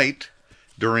ambient light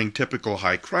during typical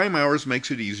high crime hours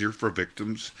makes it easier for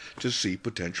victims to see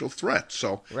potential threats.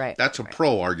 So that's a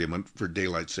pro argument for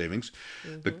daylight savings.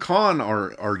 Mm-hmm. The con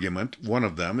argument, one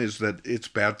of them, is that it's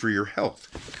bad for your health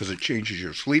because it changes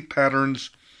your sleep patterns.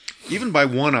 Even by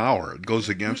 1 hour, it goes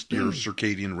against your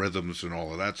circadian rhythms and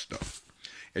all of that stuff.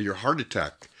 And your heart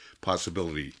attack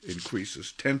possibility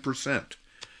increases 10%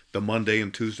 the Monday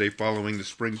and Tuesday following the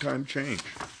springtime change.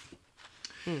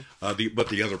 But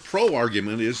the other pro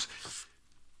argument is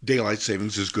daylight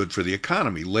savings is good for the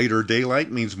economy. Later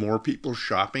daylight means more people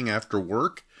shopping after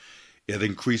work. It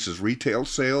increases retail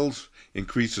sales,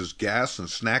 increases gas and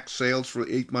snack sales for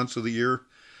 8 months of the year,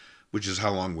 which is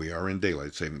how long we are in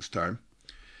daylight savings time.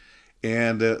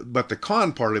 And but the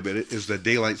con part of it is that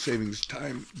daylight savings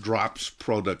time drops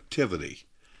productivity,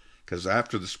 because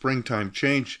after the springtime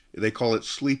change, they call it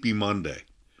Sleepy Monday,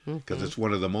 because it's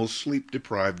one of the most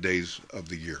sleep-deprived days of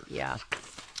the year. Yeah.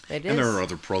 It And there is. are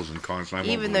other pros and cons. And I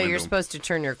won't Even go though into you're them. supposed to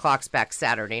turn your clocks back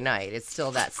Saturday night, it's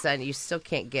still that sun. You still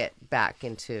can't get back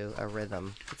into a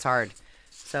rhythm. It's hard.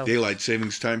 So Daylight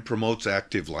savings time promotes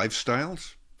active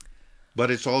lifestyles, but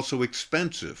it's also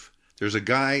expensive. There's a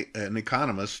guy, an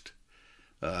economist,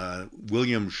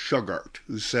 William Shugart,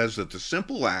 who says that the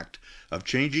simple act of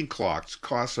changing clocks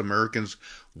costs Americans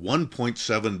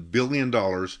 $1.7 billion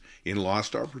in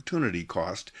lost opportunity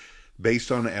cost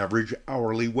based on average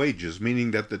hourly wages,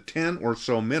 meaning that the 10 or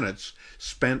so minutes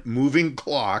spent moving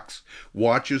clocks,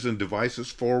 watches, and devices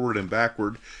forward and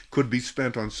backward could be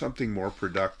spent on something more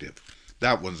productive.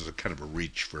 That one's a kind of a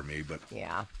reach for me, but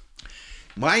yeah.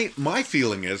 my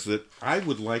feeling is that I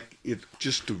would like it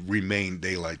just to remain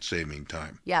daylight saving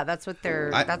time. Yeah, that's what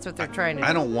they're trying to do.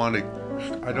 I don't want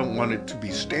it to be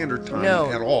standard time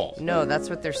No, at all. No, that's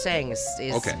what they're saying is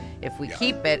Okay. if we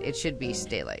keep it, it should be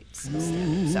daylight.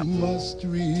 You must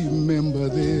remember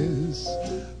this.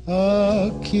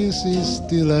 A kiss is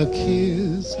still a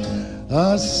kiss.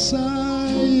 A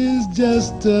sigh is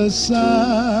just a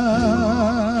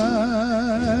sigh.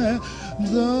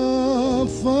 The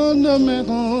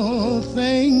fundamental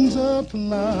things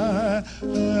apply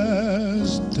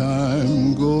as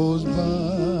time goes by.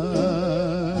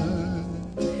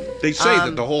 They say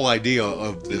that the whole idea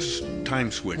of this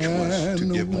time switch was to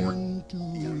give more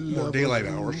daylight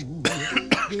hours.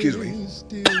 Excuse me.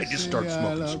 I just started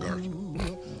smoking cigars.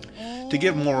 To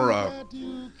give more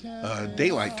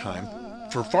daylight time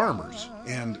for farmers.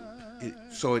 And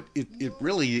it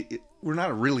really, we're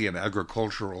not really an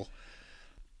agricultural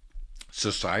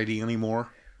society anymore.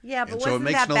 Yeah, but and wasn't so it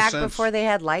makes that no back sense. before they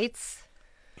had lights?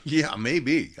 Yeah,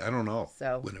 maybe. I don't know.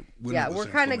 So when it yeah, was we're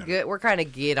kind of implemented. good. We're kind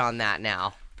of good on that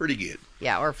now. Pretty good.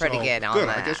 Yeah, we're pretty So, good on good.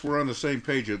 that. I guess we're on the same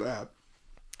page of that.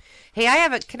 Hey, I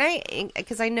have a. Can I?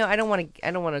 Because I know I don't want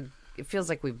to. It feels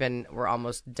like we're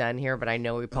almost done here, but I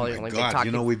know we probably only been God, talking.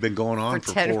 you know we've been going on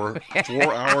for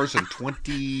 4 hours and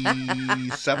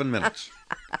 27 minutes.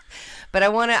 But I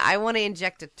want to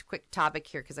inject a quick topic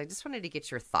here because I just wanted to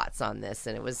get your thoughts on this,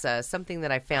 and it was something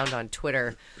that I found on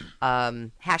Twitter.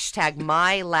 Hashtag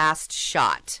my last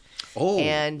shot. Oh,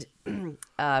 and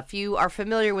if you are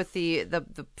familiar with the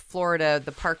Florida,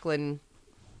 the Parkland,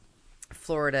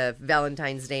 Florida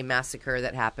Valentine's Day massacre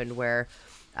that happened, where,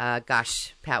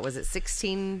 Pat, was it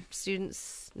 16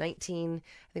 students? 19?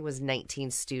 I think it was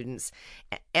 19 students.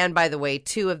 And by the way,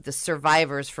 2 of the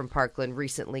survivors from Parkland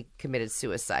recently committed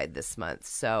suicide this month.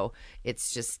 So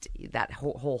it's just that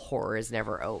whole horror is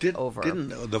never over.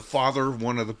 Didn't the father of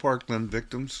one of the Parkland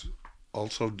victims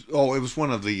also? Oh, it was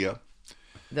one of the.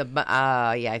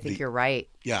 I think you're right.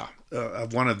 Yeah,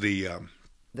 one of the.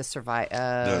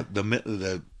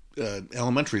 The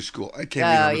elementary school. I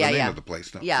can't remember the name of the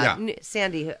place now. Yeah.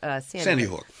 Sandy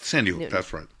Hook. Sandy Hook.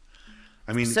 That's right.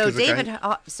 I mean, so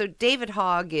David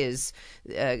Hogg is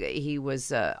he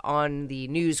was on the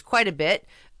news quite a bit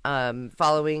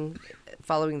following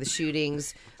the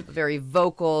shootings. Very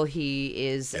vocal. He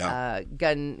is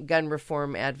gun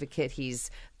reform advocate. He's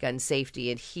gun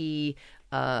safety, and he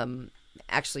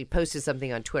actually posted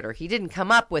something on Twitter. He didn't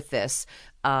come up with this.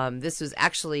 This was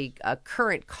actually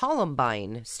current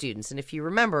Columbine students. And if you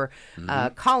remember,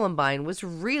 Columbine was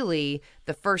really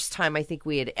the first time I think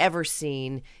we had ever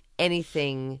seen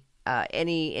anything,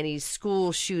 any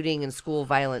school shooting and school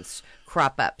violence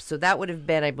crop up. So that would have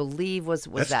been, I believe, was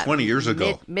that's that 20 years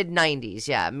ago. Mid-90s,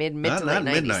 yeah. Mid to late 90s. Not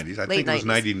mid-90s. I think it was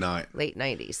 99. Late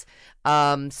 90s.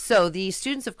 So the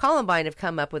students of Columbine have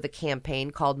come up with a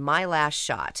campaign called My Last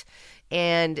Shot.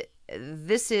 And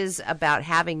this is about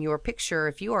having your picture,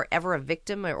 if you are ever a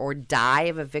victim or die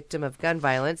of a victim of gun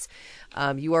violence,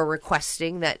 you are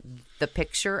requesting that the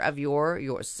picture of your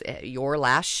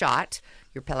last shot,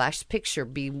 your last picture,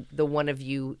 be the one of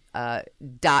you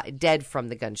dead from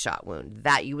the gunshot wound.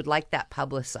 That you would like that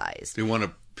publicized. They want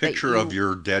a picture of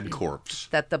your dead corpse.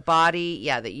 That the body,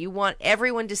 that you want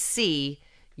everyone to see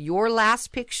your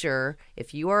last picture,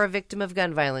 if you are a victim of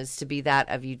gun violence, to be that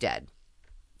of you dead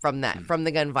from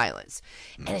the gun violence.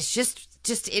 And it's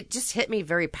it just hit me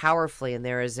very powerfully. And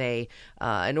there is an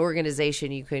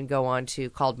organization you can go on to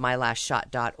called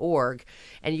mylastshot.org,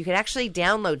 and you can actually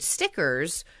download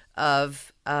stickers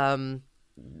of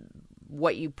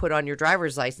what you put on your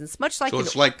driver's license, much like so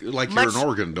it's like you're an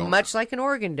organ donor, much like an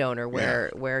organ donor,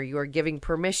 where you are giving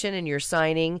permission and you're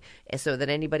signing, so that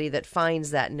anybody that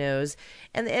finds that knows.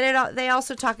 And they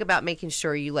also talk about making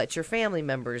sure you let your family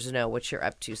members know what you're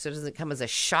up to, so it doesn't come as a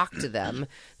shock to them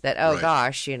that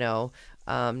gosh, now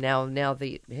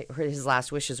his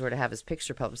last wishes were to have his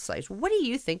picture publicized. What do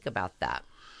you think about that?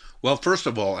 Well, first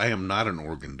of all, I am not an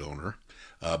organ donor.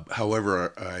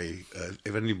 However,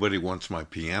 if anybody wants my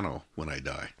piano when I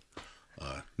die,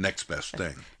 next best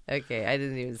thing. Okay, I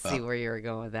didn't even see where you were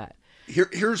going with that.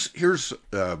 Here's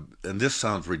and this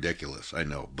sounds ridiculous, I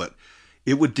know, but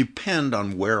it would depend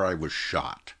on where I was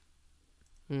shot.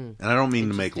 And I don't mean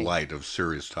to make light of a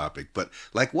serious topic, but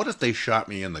like, what if they shot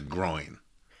me in the groin?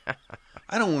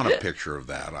 I don't want a picture of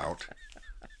that out.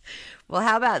 Well,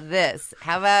 how about this?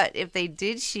 How about if they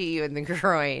did shoot you in the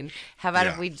groin? How about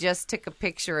if we just took a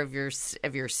picture of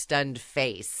your stunned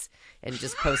face and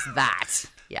just post that?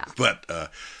 Yeah. But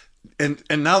and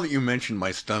now that you mentioned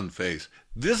my stunned face,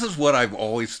 this is what I've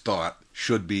always thought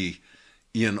should be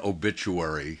in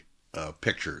obituary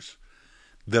pictures.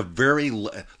 The very,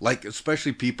 like,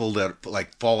 especially people that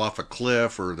like fall off a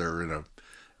cliff or they're in an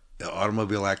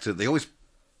automobile accident, they always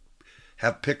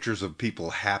have pictures of people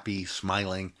happy,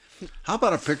 smiling. How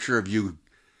about a picture of you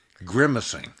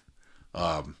grimacing?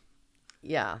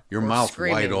 Yeah. Your or mouth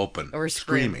screaming. wide open. Or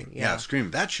screaming. Yeah,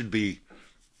 screaming. That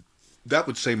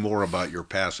would say more about your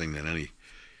passing than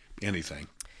anything.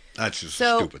 That's just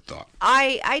a stupid thought.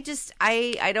 I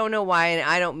don't know why, and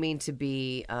I don't mean to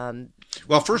be.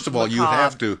 Well, first of all,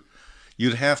 macabre.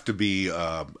 you'd have to be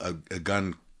a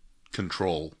gun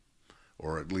control,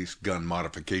 or at least gun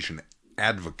modification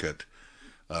advocate.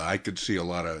 I could see a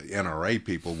lot of NRA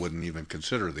people wouldn't even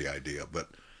consider the idea, but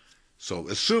so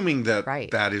assuming that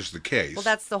that is the case. Well,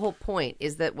 that's the whole point.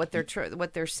 Is that what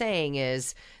they're saying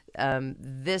is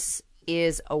this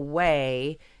is a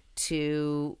way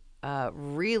to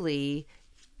really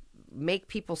make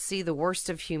people see the worst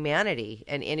of humanity,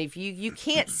 and if you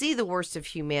can't see the worst of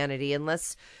humanity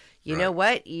unless you know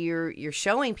what you're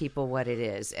showing people what it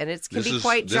is, and it can be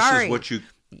quite jarring. This is what you.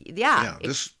 Yeah,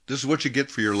 this is what you get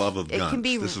for your love of guns.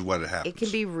 This is what it happens. It can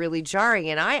be really jarring,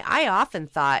 and I often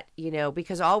thought,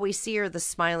 because all we see are the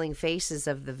smiling faces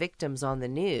of the victims on the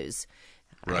news.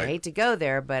 Right. I hate to go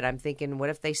there, but I'm thinking, what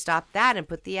if they stopped that and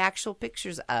put the actual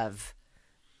pictures of?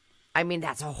 I mean,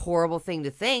 that's a horrible thing to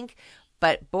think,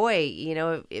 but boy,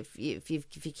 if you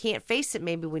can't face it,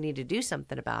 maybe we need to do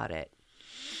something about it.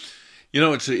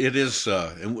 It is,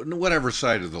 and whatever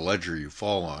side of the ledger you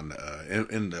fall on,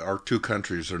 and our two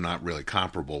countries are not really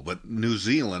comparable, but New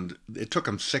Zealand, it took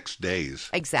them 6 days.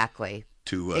 Exactly.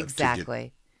 To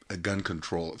get a gun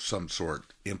control of some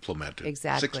sort implemented.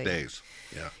 Exactly. 6 days.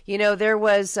 Yeah. There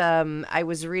was, I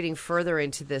was reading further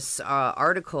into this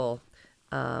article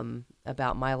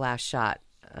about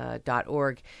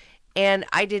mylastshot.org. And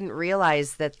I didn't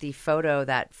realize that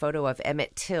that photo of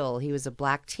Emmett Till, he was a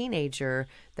black teenager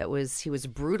he was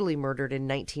brutally murdered in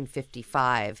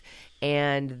 1955.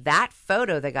 And that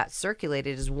photo that got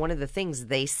circulated is one of the things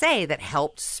they say that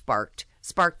helped spark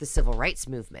the civil rights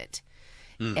movement.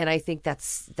 And I think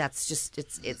that's just,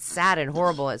 it's sad and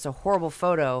horrible. It's a horrible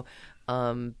photo.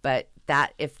 But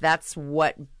if that's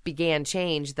what began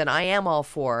change, then I am all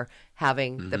for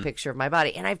having the picture of my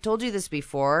body. And I've told you this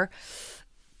before.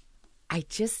 I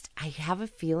have a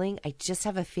feeling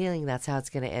that's how it's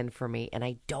going to end for me. And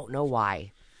I don't know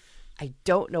why. I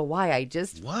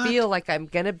just feel like I'm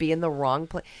going to be in the wrong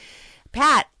place.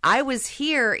 Pat, I was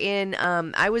here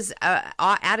I was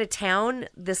out of town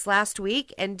this last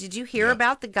week. And did you hear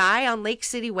about the guy on Lake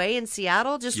City Way in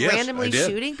Seattle just randomly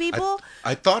shooting people?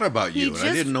 I thought about you, and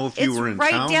I didn't know if you were in town.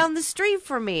 It's right down the street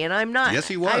from me, and I'm not. Yes,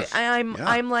 he was.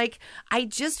 I'm like, I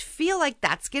just feel like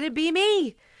that's going to be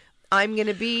me. I'm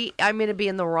gonna be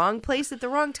in the wrong place at the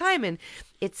wrong time, and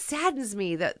it saddens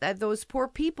me that those poor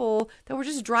people that were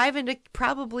just driving to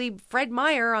probably Fred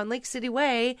Meyer on Lake City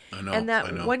Way, and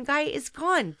that one guy is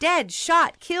gone, dead,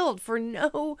 shot, killed for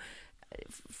no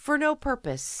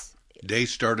purpose. Day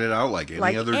started out like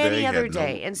any other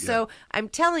day. And so I'm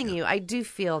telling you, I do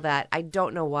feel that. I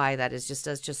don't know why that is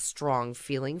just strong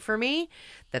feeling for me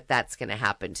that that's going to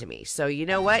happen to me. So you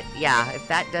know what? Yeah, if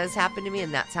that does happen to me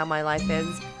and that's how my life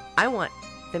ends, I want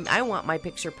my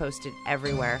picture posted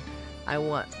everywhere. I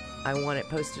want it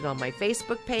posted on my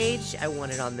Facebook page. I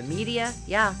want it on the media.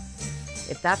 Yeah.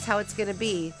 If that's how it's going to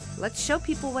be, let's show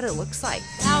people what it looks like.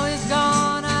 Now he's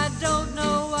gone, I don't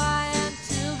know why,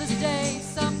 until this day.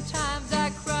 Sometimes I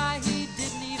cry, he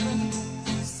didn't even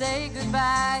say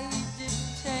goodbye. He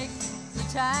didn't take the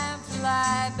time to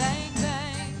lie. Bang,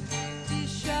 bang, he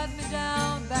shut me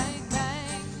down. Bang,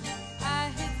 bang,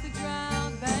 I hit the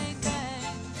ground. Bang,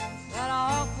 bang, that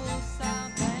awful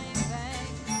sound. Bang,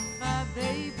 bang, my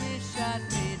baby shut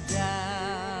me down.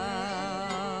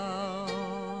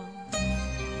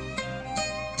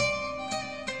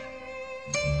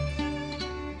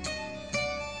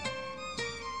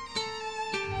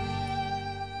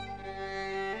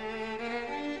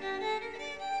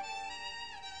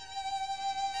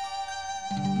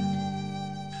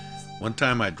 One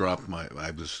time I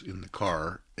was in the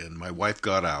car and my wife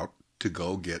got out to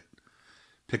go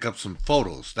pick up some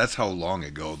photos. That's how long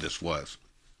ago this was.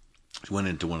 She went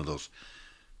into one of those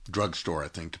drugstore, I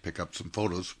think, to pick up some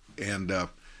photos. And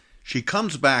she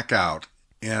comes back out,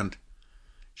 and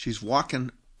she's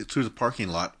walking through the parking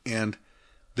lot, and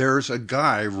there's a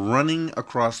guy running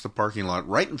across the parking lot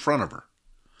right in front of her.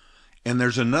 And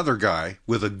there's another guy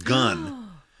with a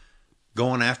gun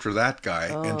going after that guy,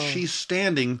 and she's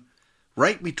standing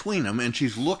right between them, and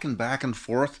she's looking back and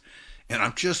forth, and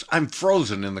I'm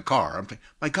frozen in the car. I'm thinking,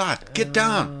 my God, get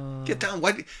down.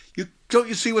 Why don't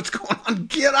you see what's going on?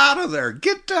 Get out of there.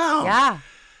 Get down. Yeah.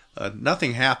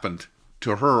 Nothing happened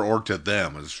to her or to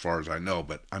them, as far as I know.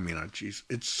 But I mean, geez,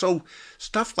 it's so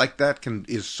stuff like that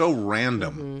is so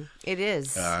random. Mm-hmm. It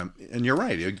is. And you're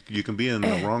right. You can be in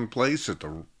the wrong place at the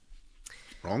wrong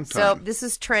time. So this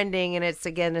is trending, and it's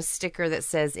again a sticker that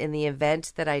says, "In the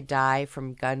event that I die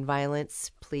from gun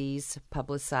violence, please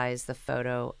publicize the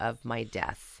photo of my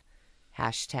death.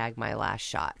 Hashtag my last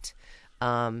shot."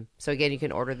 So again, you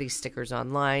can order these stickers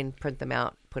online, print them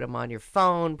out, put them on your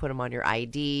phone, put them on your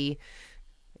ID.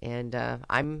 And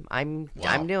I'm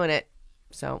doing it.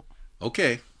 So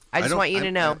okay, I just want you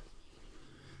to know.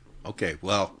 Okay,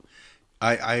 well,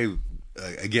 I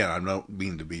again, I'm not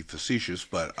meaning to be facetious,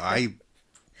 but I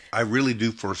really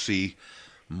do foresee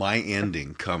my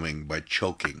ending coming by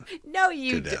choking. No,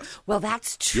 you do. Well,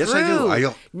 that's true. Yes, I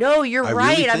do. No, you're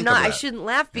right. Really I'm not. I shouldn't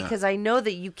laugh because I know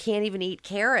that you can't even eat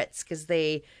carrots because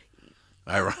they.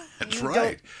 That's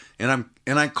right. And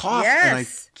I cough and I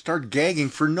start gagging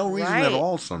for no reason at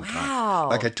all sometimes. Wow.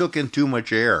 Like I took in too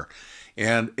much air.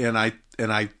 And I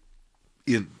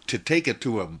to take it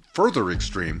to a further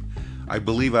extreme, I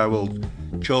believe I will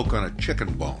choke on a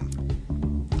chicken bone.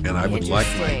 And I would like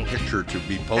my picture to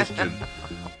be posted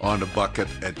on a bucket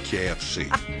at KFC.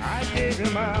 I gave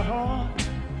you my heart,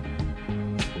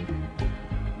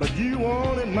 but you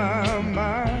wanted my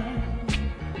mind.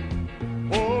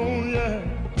 Oh yeah,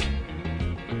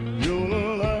 your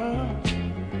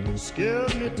love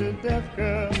scared me to death,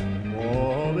 girl.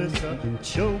 Oh, it's a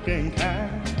choking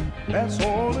kind. That's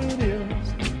all it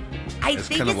is. It's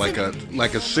kind of like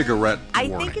a cigarette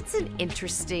warning. I think it's an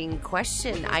interesting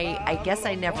question. I guess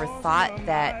I never thought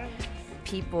that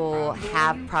people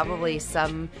have probably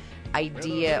some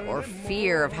idea or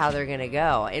fear of how they're going to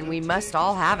go, and we must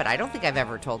all have it. I don't think I've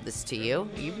ever told this to you.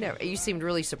 You seemed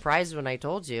really surprised when I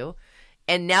told you.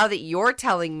 And now that you're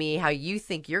telling me how you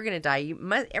think you're going to die,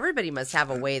 everybody must have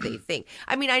a way they think.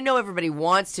 I mean, I know everybody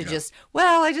wants to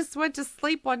I just went to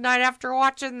sleep one night after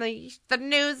watching the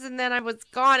news, and then I was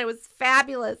gone. It was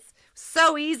fabulous.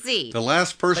 So easy. The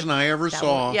last person I ever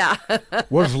saw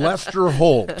was Lester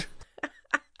Holt.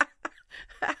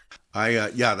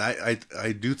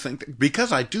 I do think that,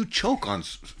 because I do choke on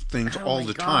things all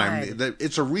the time. That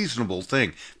it's a reasonable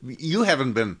thing. You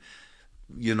haven't been,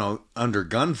 under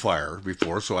gunfire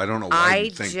before, so I don't know why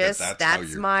you think that's how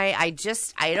you're...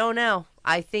 I don't know.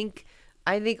 I think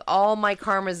all my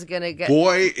karma's gonna get...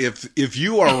 Boy, if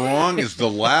you are wrong, is the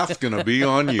laugh gonna be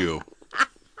on you.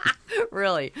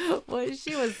 Really? Well,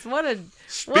 what a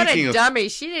dummy.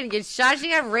 She didn't get shot. She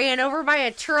got ran over by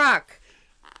a truck.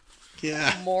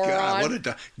 Yeah. Moron.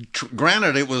 God,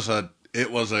 granted, it was a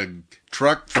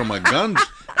truck from a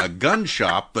gun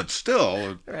shop, but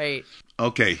still. Right.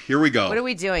 Okay, here we go. What are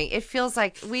we doing? It feels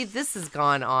like this has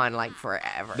gone on like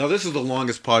forever. No, this is the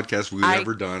longest podcast we've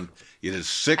ever done. It is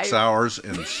 6 hours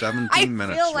and 17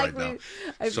 minutes right now.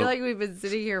 I feel like we've been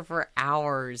sitting here for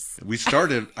hours. We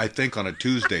started, I think, on a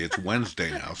Tuesday. It's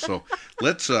Wednesday now, so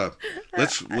let's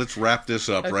wrap this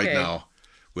up right now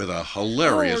with a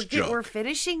hilarious joke. We're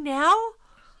finishing now?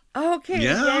 Okay.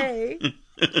 Yeah.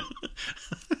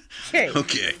 Yay.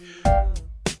 Okay.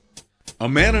 A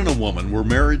man and a woman were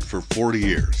married for 40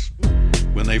 years.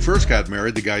 When they first got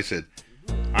married, the guy said,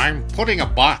 "I'm putting a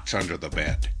box under the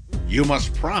bed. You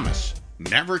must promise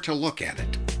never to look at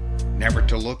it, never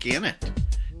to look in it,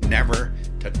 never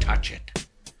to touch it."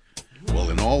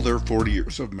 Well, in all their 40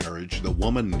 years of marriage, the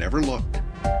woman never looked.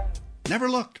 Never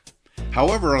looked.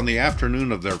 However, on the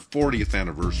afternoon of their 40th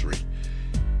anniversary,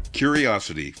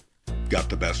 curiosity got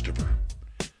the best of her.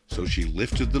 So she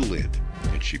lifted the lid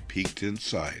and she peeked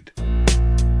inside.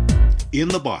 In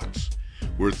the box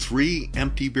were 3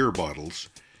 empty beer bottles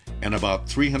and about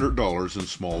 $300 in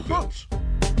small bills.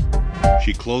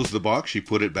 She closed the box, she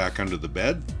put it back under the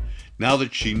bed. Now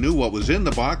that she knew what was in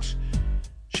the box,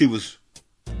 she was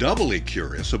doubly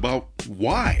curious about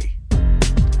why.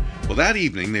 Well, that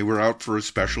evening they were out for a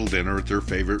special dinner at their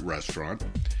favorite restaurant.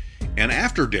 And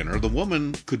after dinner, the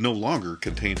woman could no longer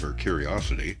contain her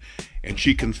curiosity, and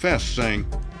she confessed, saying,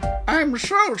 "I'm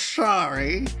so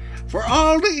sorry. For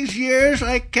all these years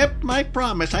I kept my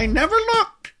promise. I never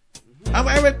looked.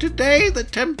 However, today the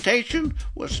temptation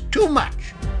was too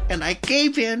much, and I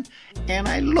gave in and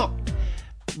I looked.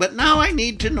 But now I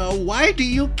need to know, why do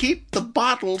you keep the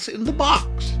bottles in the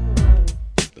box?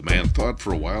 The man thought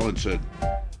for a while and said,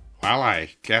 well,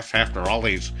 I guess after all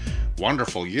these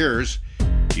wonderful years,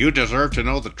 you deserve to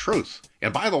know the truth.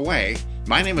 And by the way,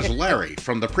 my name is Larry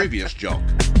from the previous joke.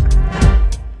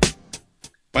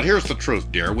 But here's the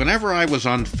truth, dear. Whenever I was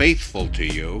unfaithful to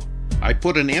you, I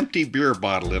put an empty beer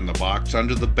bottle in the box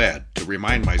under the bed to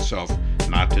remind myself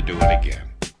not to do it again.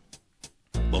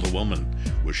 Well, the woman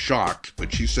was shocked,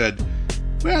 but she said,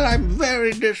 well, I'm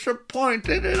very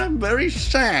disappointed and I'm very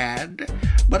sad.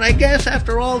 But I guess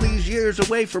after all these years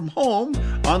away from home,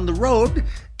 on the road,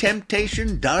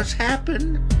 temptation does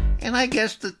happen. And I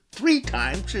guess that 3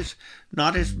 times is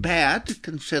not as bad,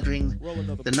 considering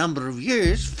the number of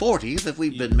years, 40, that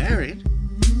we've been married.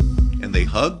 And they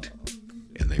hugged,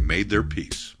 and they made their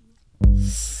peace.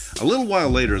 A little while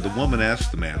later, the woman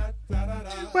asked the man,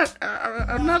 But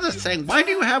another thing, why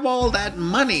do you have all that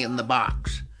money in the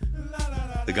box?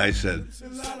 The guy said,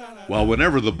 well,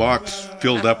 whenever the box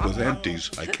filled up with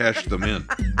empties, I cashed them in.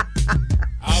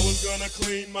 I was gonna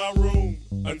clean my room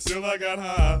until I got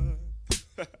high.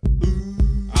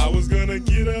 I was gonna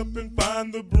get up and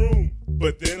find the broom,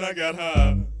 but then I got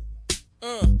high.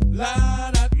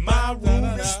 My room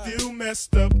is still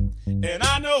messed up, and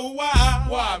I know why.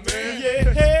 Why, man?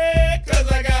 Yeah,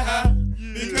 cause I got high.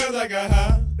 Because I got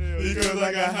high. Because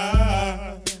I got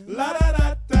high. La da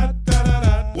da da da da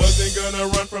da. Wasn't gonna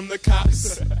run from the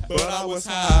cops, but I was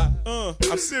high.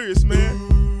 I'm serious,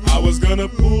 man. I was gonna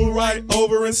pull right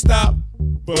over and stop,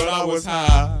 but I was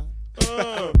high.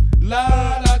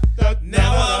 La da da.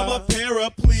 Now I'm a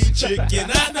paraplegic,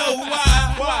 and I know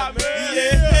why. Why, man?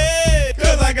 Yeah,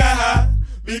 cause I got high.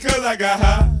 Because I got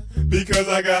high. Because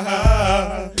I got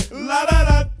high. La da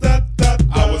da da da.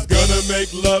 I was gonna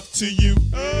make love to you,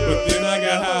 but then I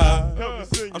got high.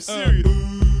 I'm serious.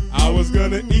 I was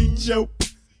gonna eat your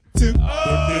too,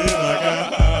 but then I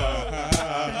got high.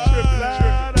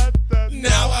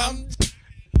 Now I'm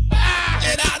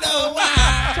and I know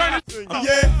why.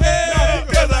 Yeah,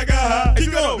 because I got high.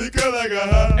 Keep going. Because I got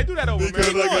high. Hey, do that over,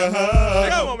 because man. I got high.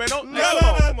 Come on, man.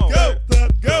 Come on.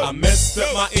 Go. I messed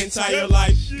up my entire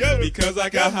life because I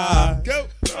got high. Go.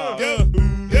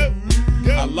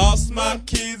 I lost my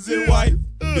kids and wife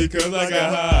because I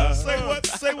got high. Say what?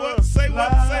 Say what? Say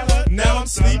what? Say what? Now I'm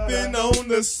sleeping on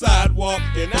the sidewalk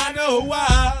and I know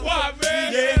why. Why,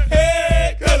 man?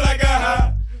 Yeah, cause I got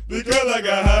high. Because I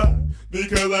got high.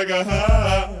 Because I got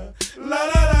high.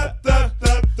 La da da da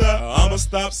da da. I'ma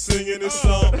stop singing this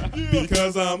song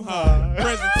because I'm high.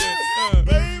 Present tense,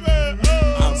 baby.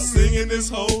 I'm singing this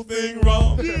whole thing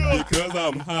wrong because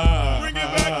I'm high. Bring it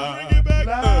back.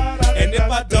 And if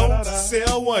I don't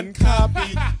sell one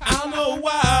copy, I don't know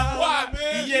why. Why,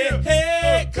 man?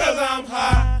 Yeah, cause I'm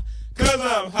high. Cause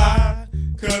I'm high.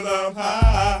 Cause I'm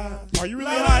high. Are you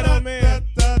really high though, man?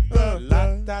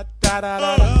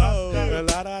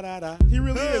 He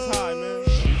really is high, man.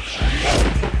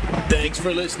 Thanks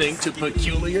for listening to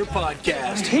Peculiar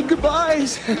Podcast. Hey,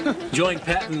 goodbyes. Join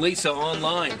Pat and Lisa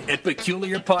online at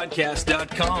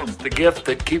peculiarpodcast.com. The gift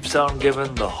that keeps on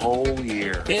giving the whole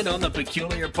year. And on the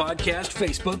Peculiar Podcast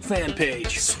Facebook fan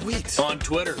page. Sweet. On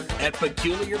Twitter at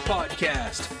Peculiar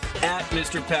Podcast, at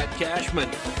Mr. Pat Cashman,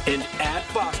 and at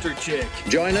Foster Chick.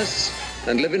 Join us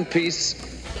and live in peace,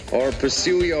 or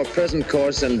pursue your present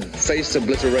course and face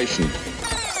obliteration.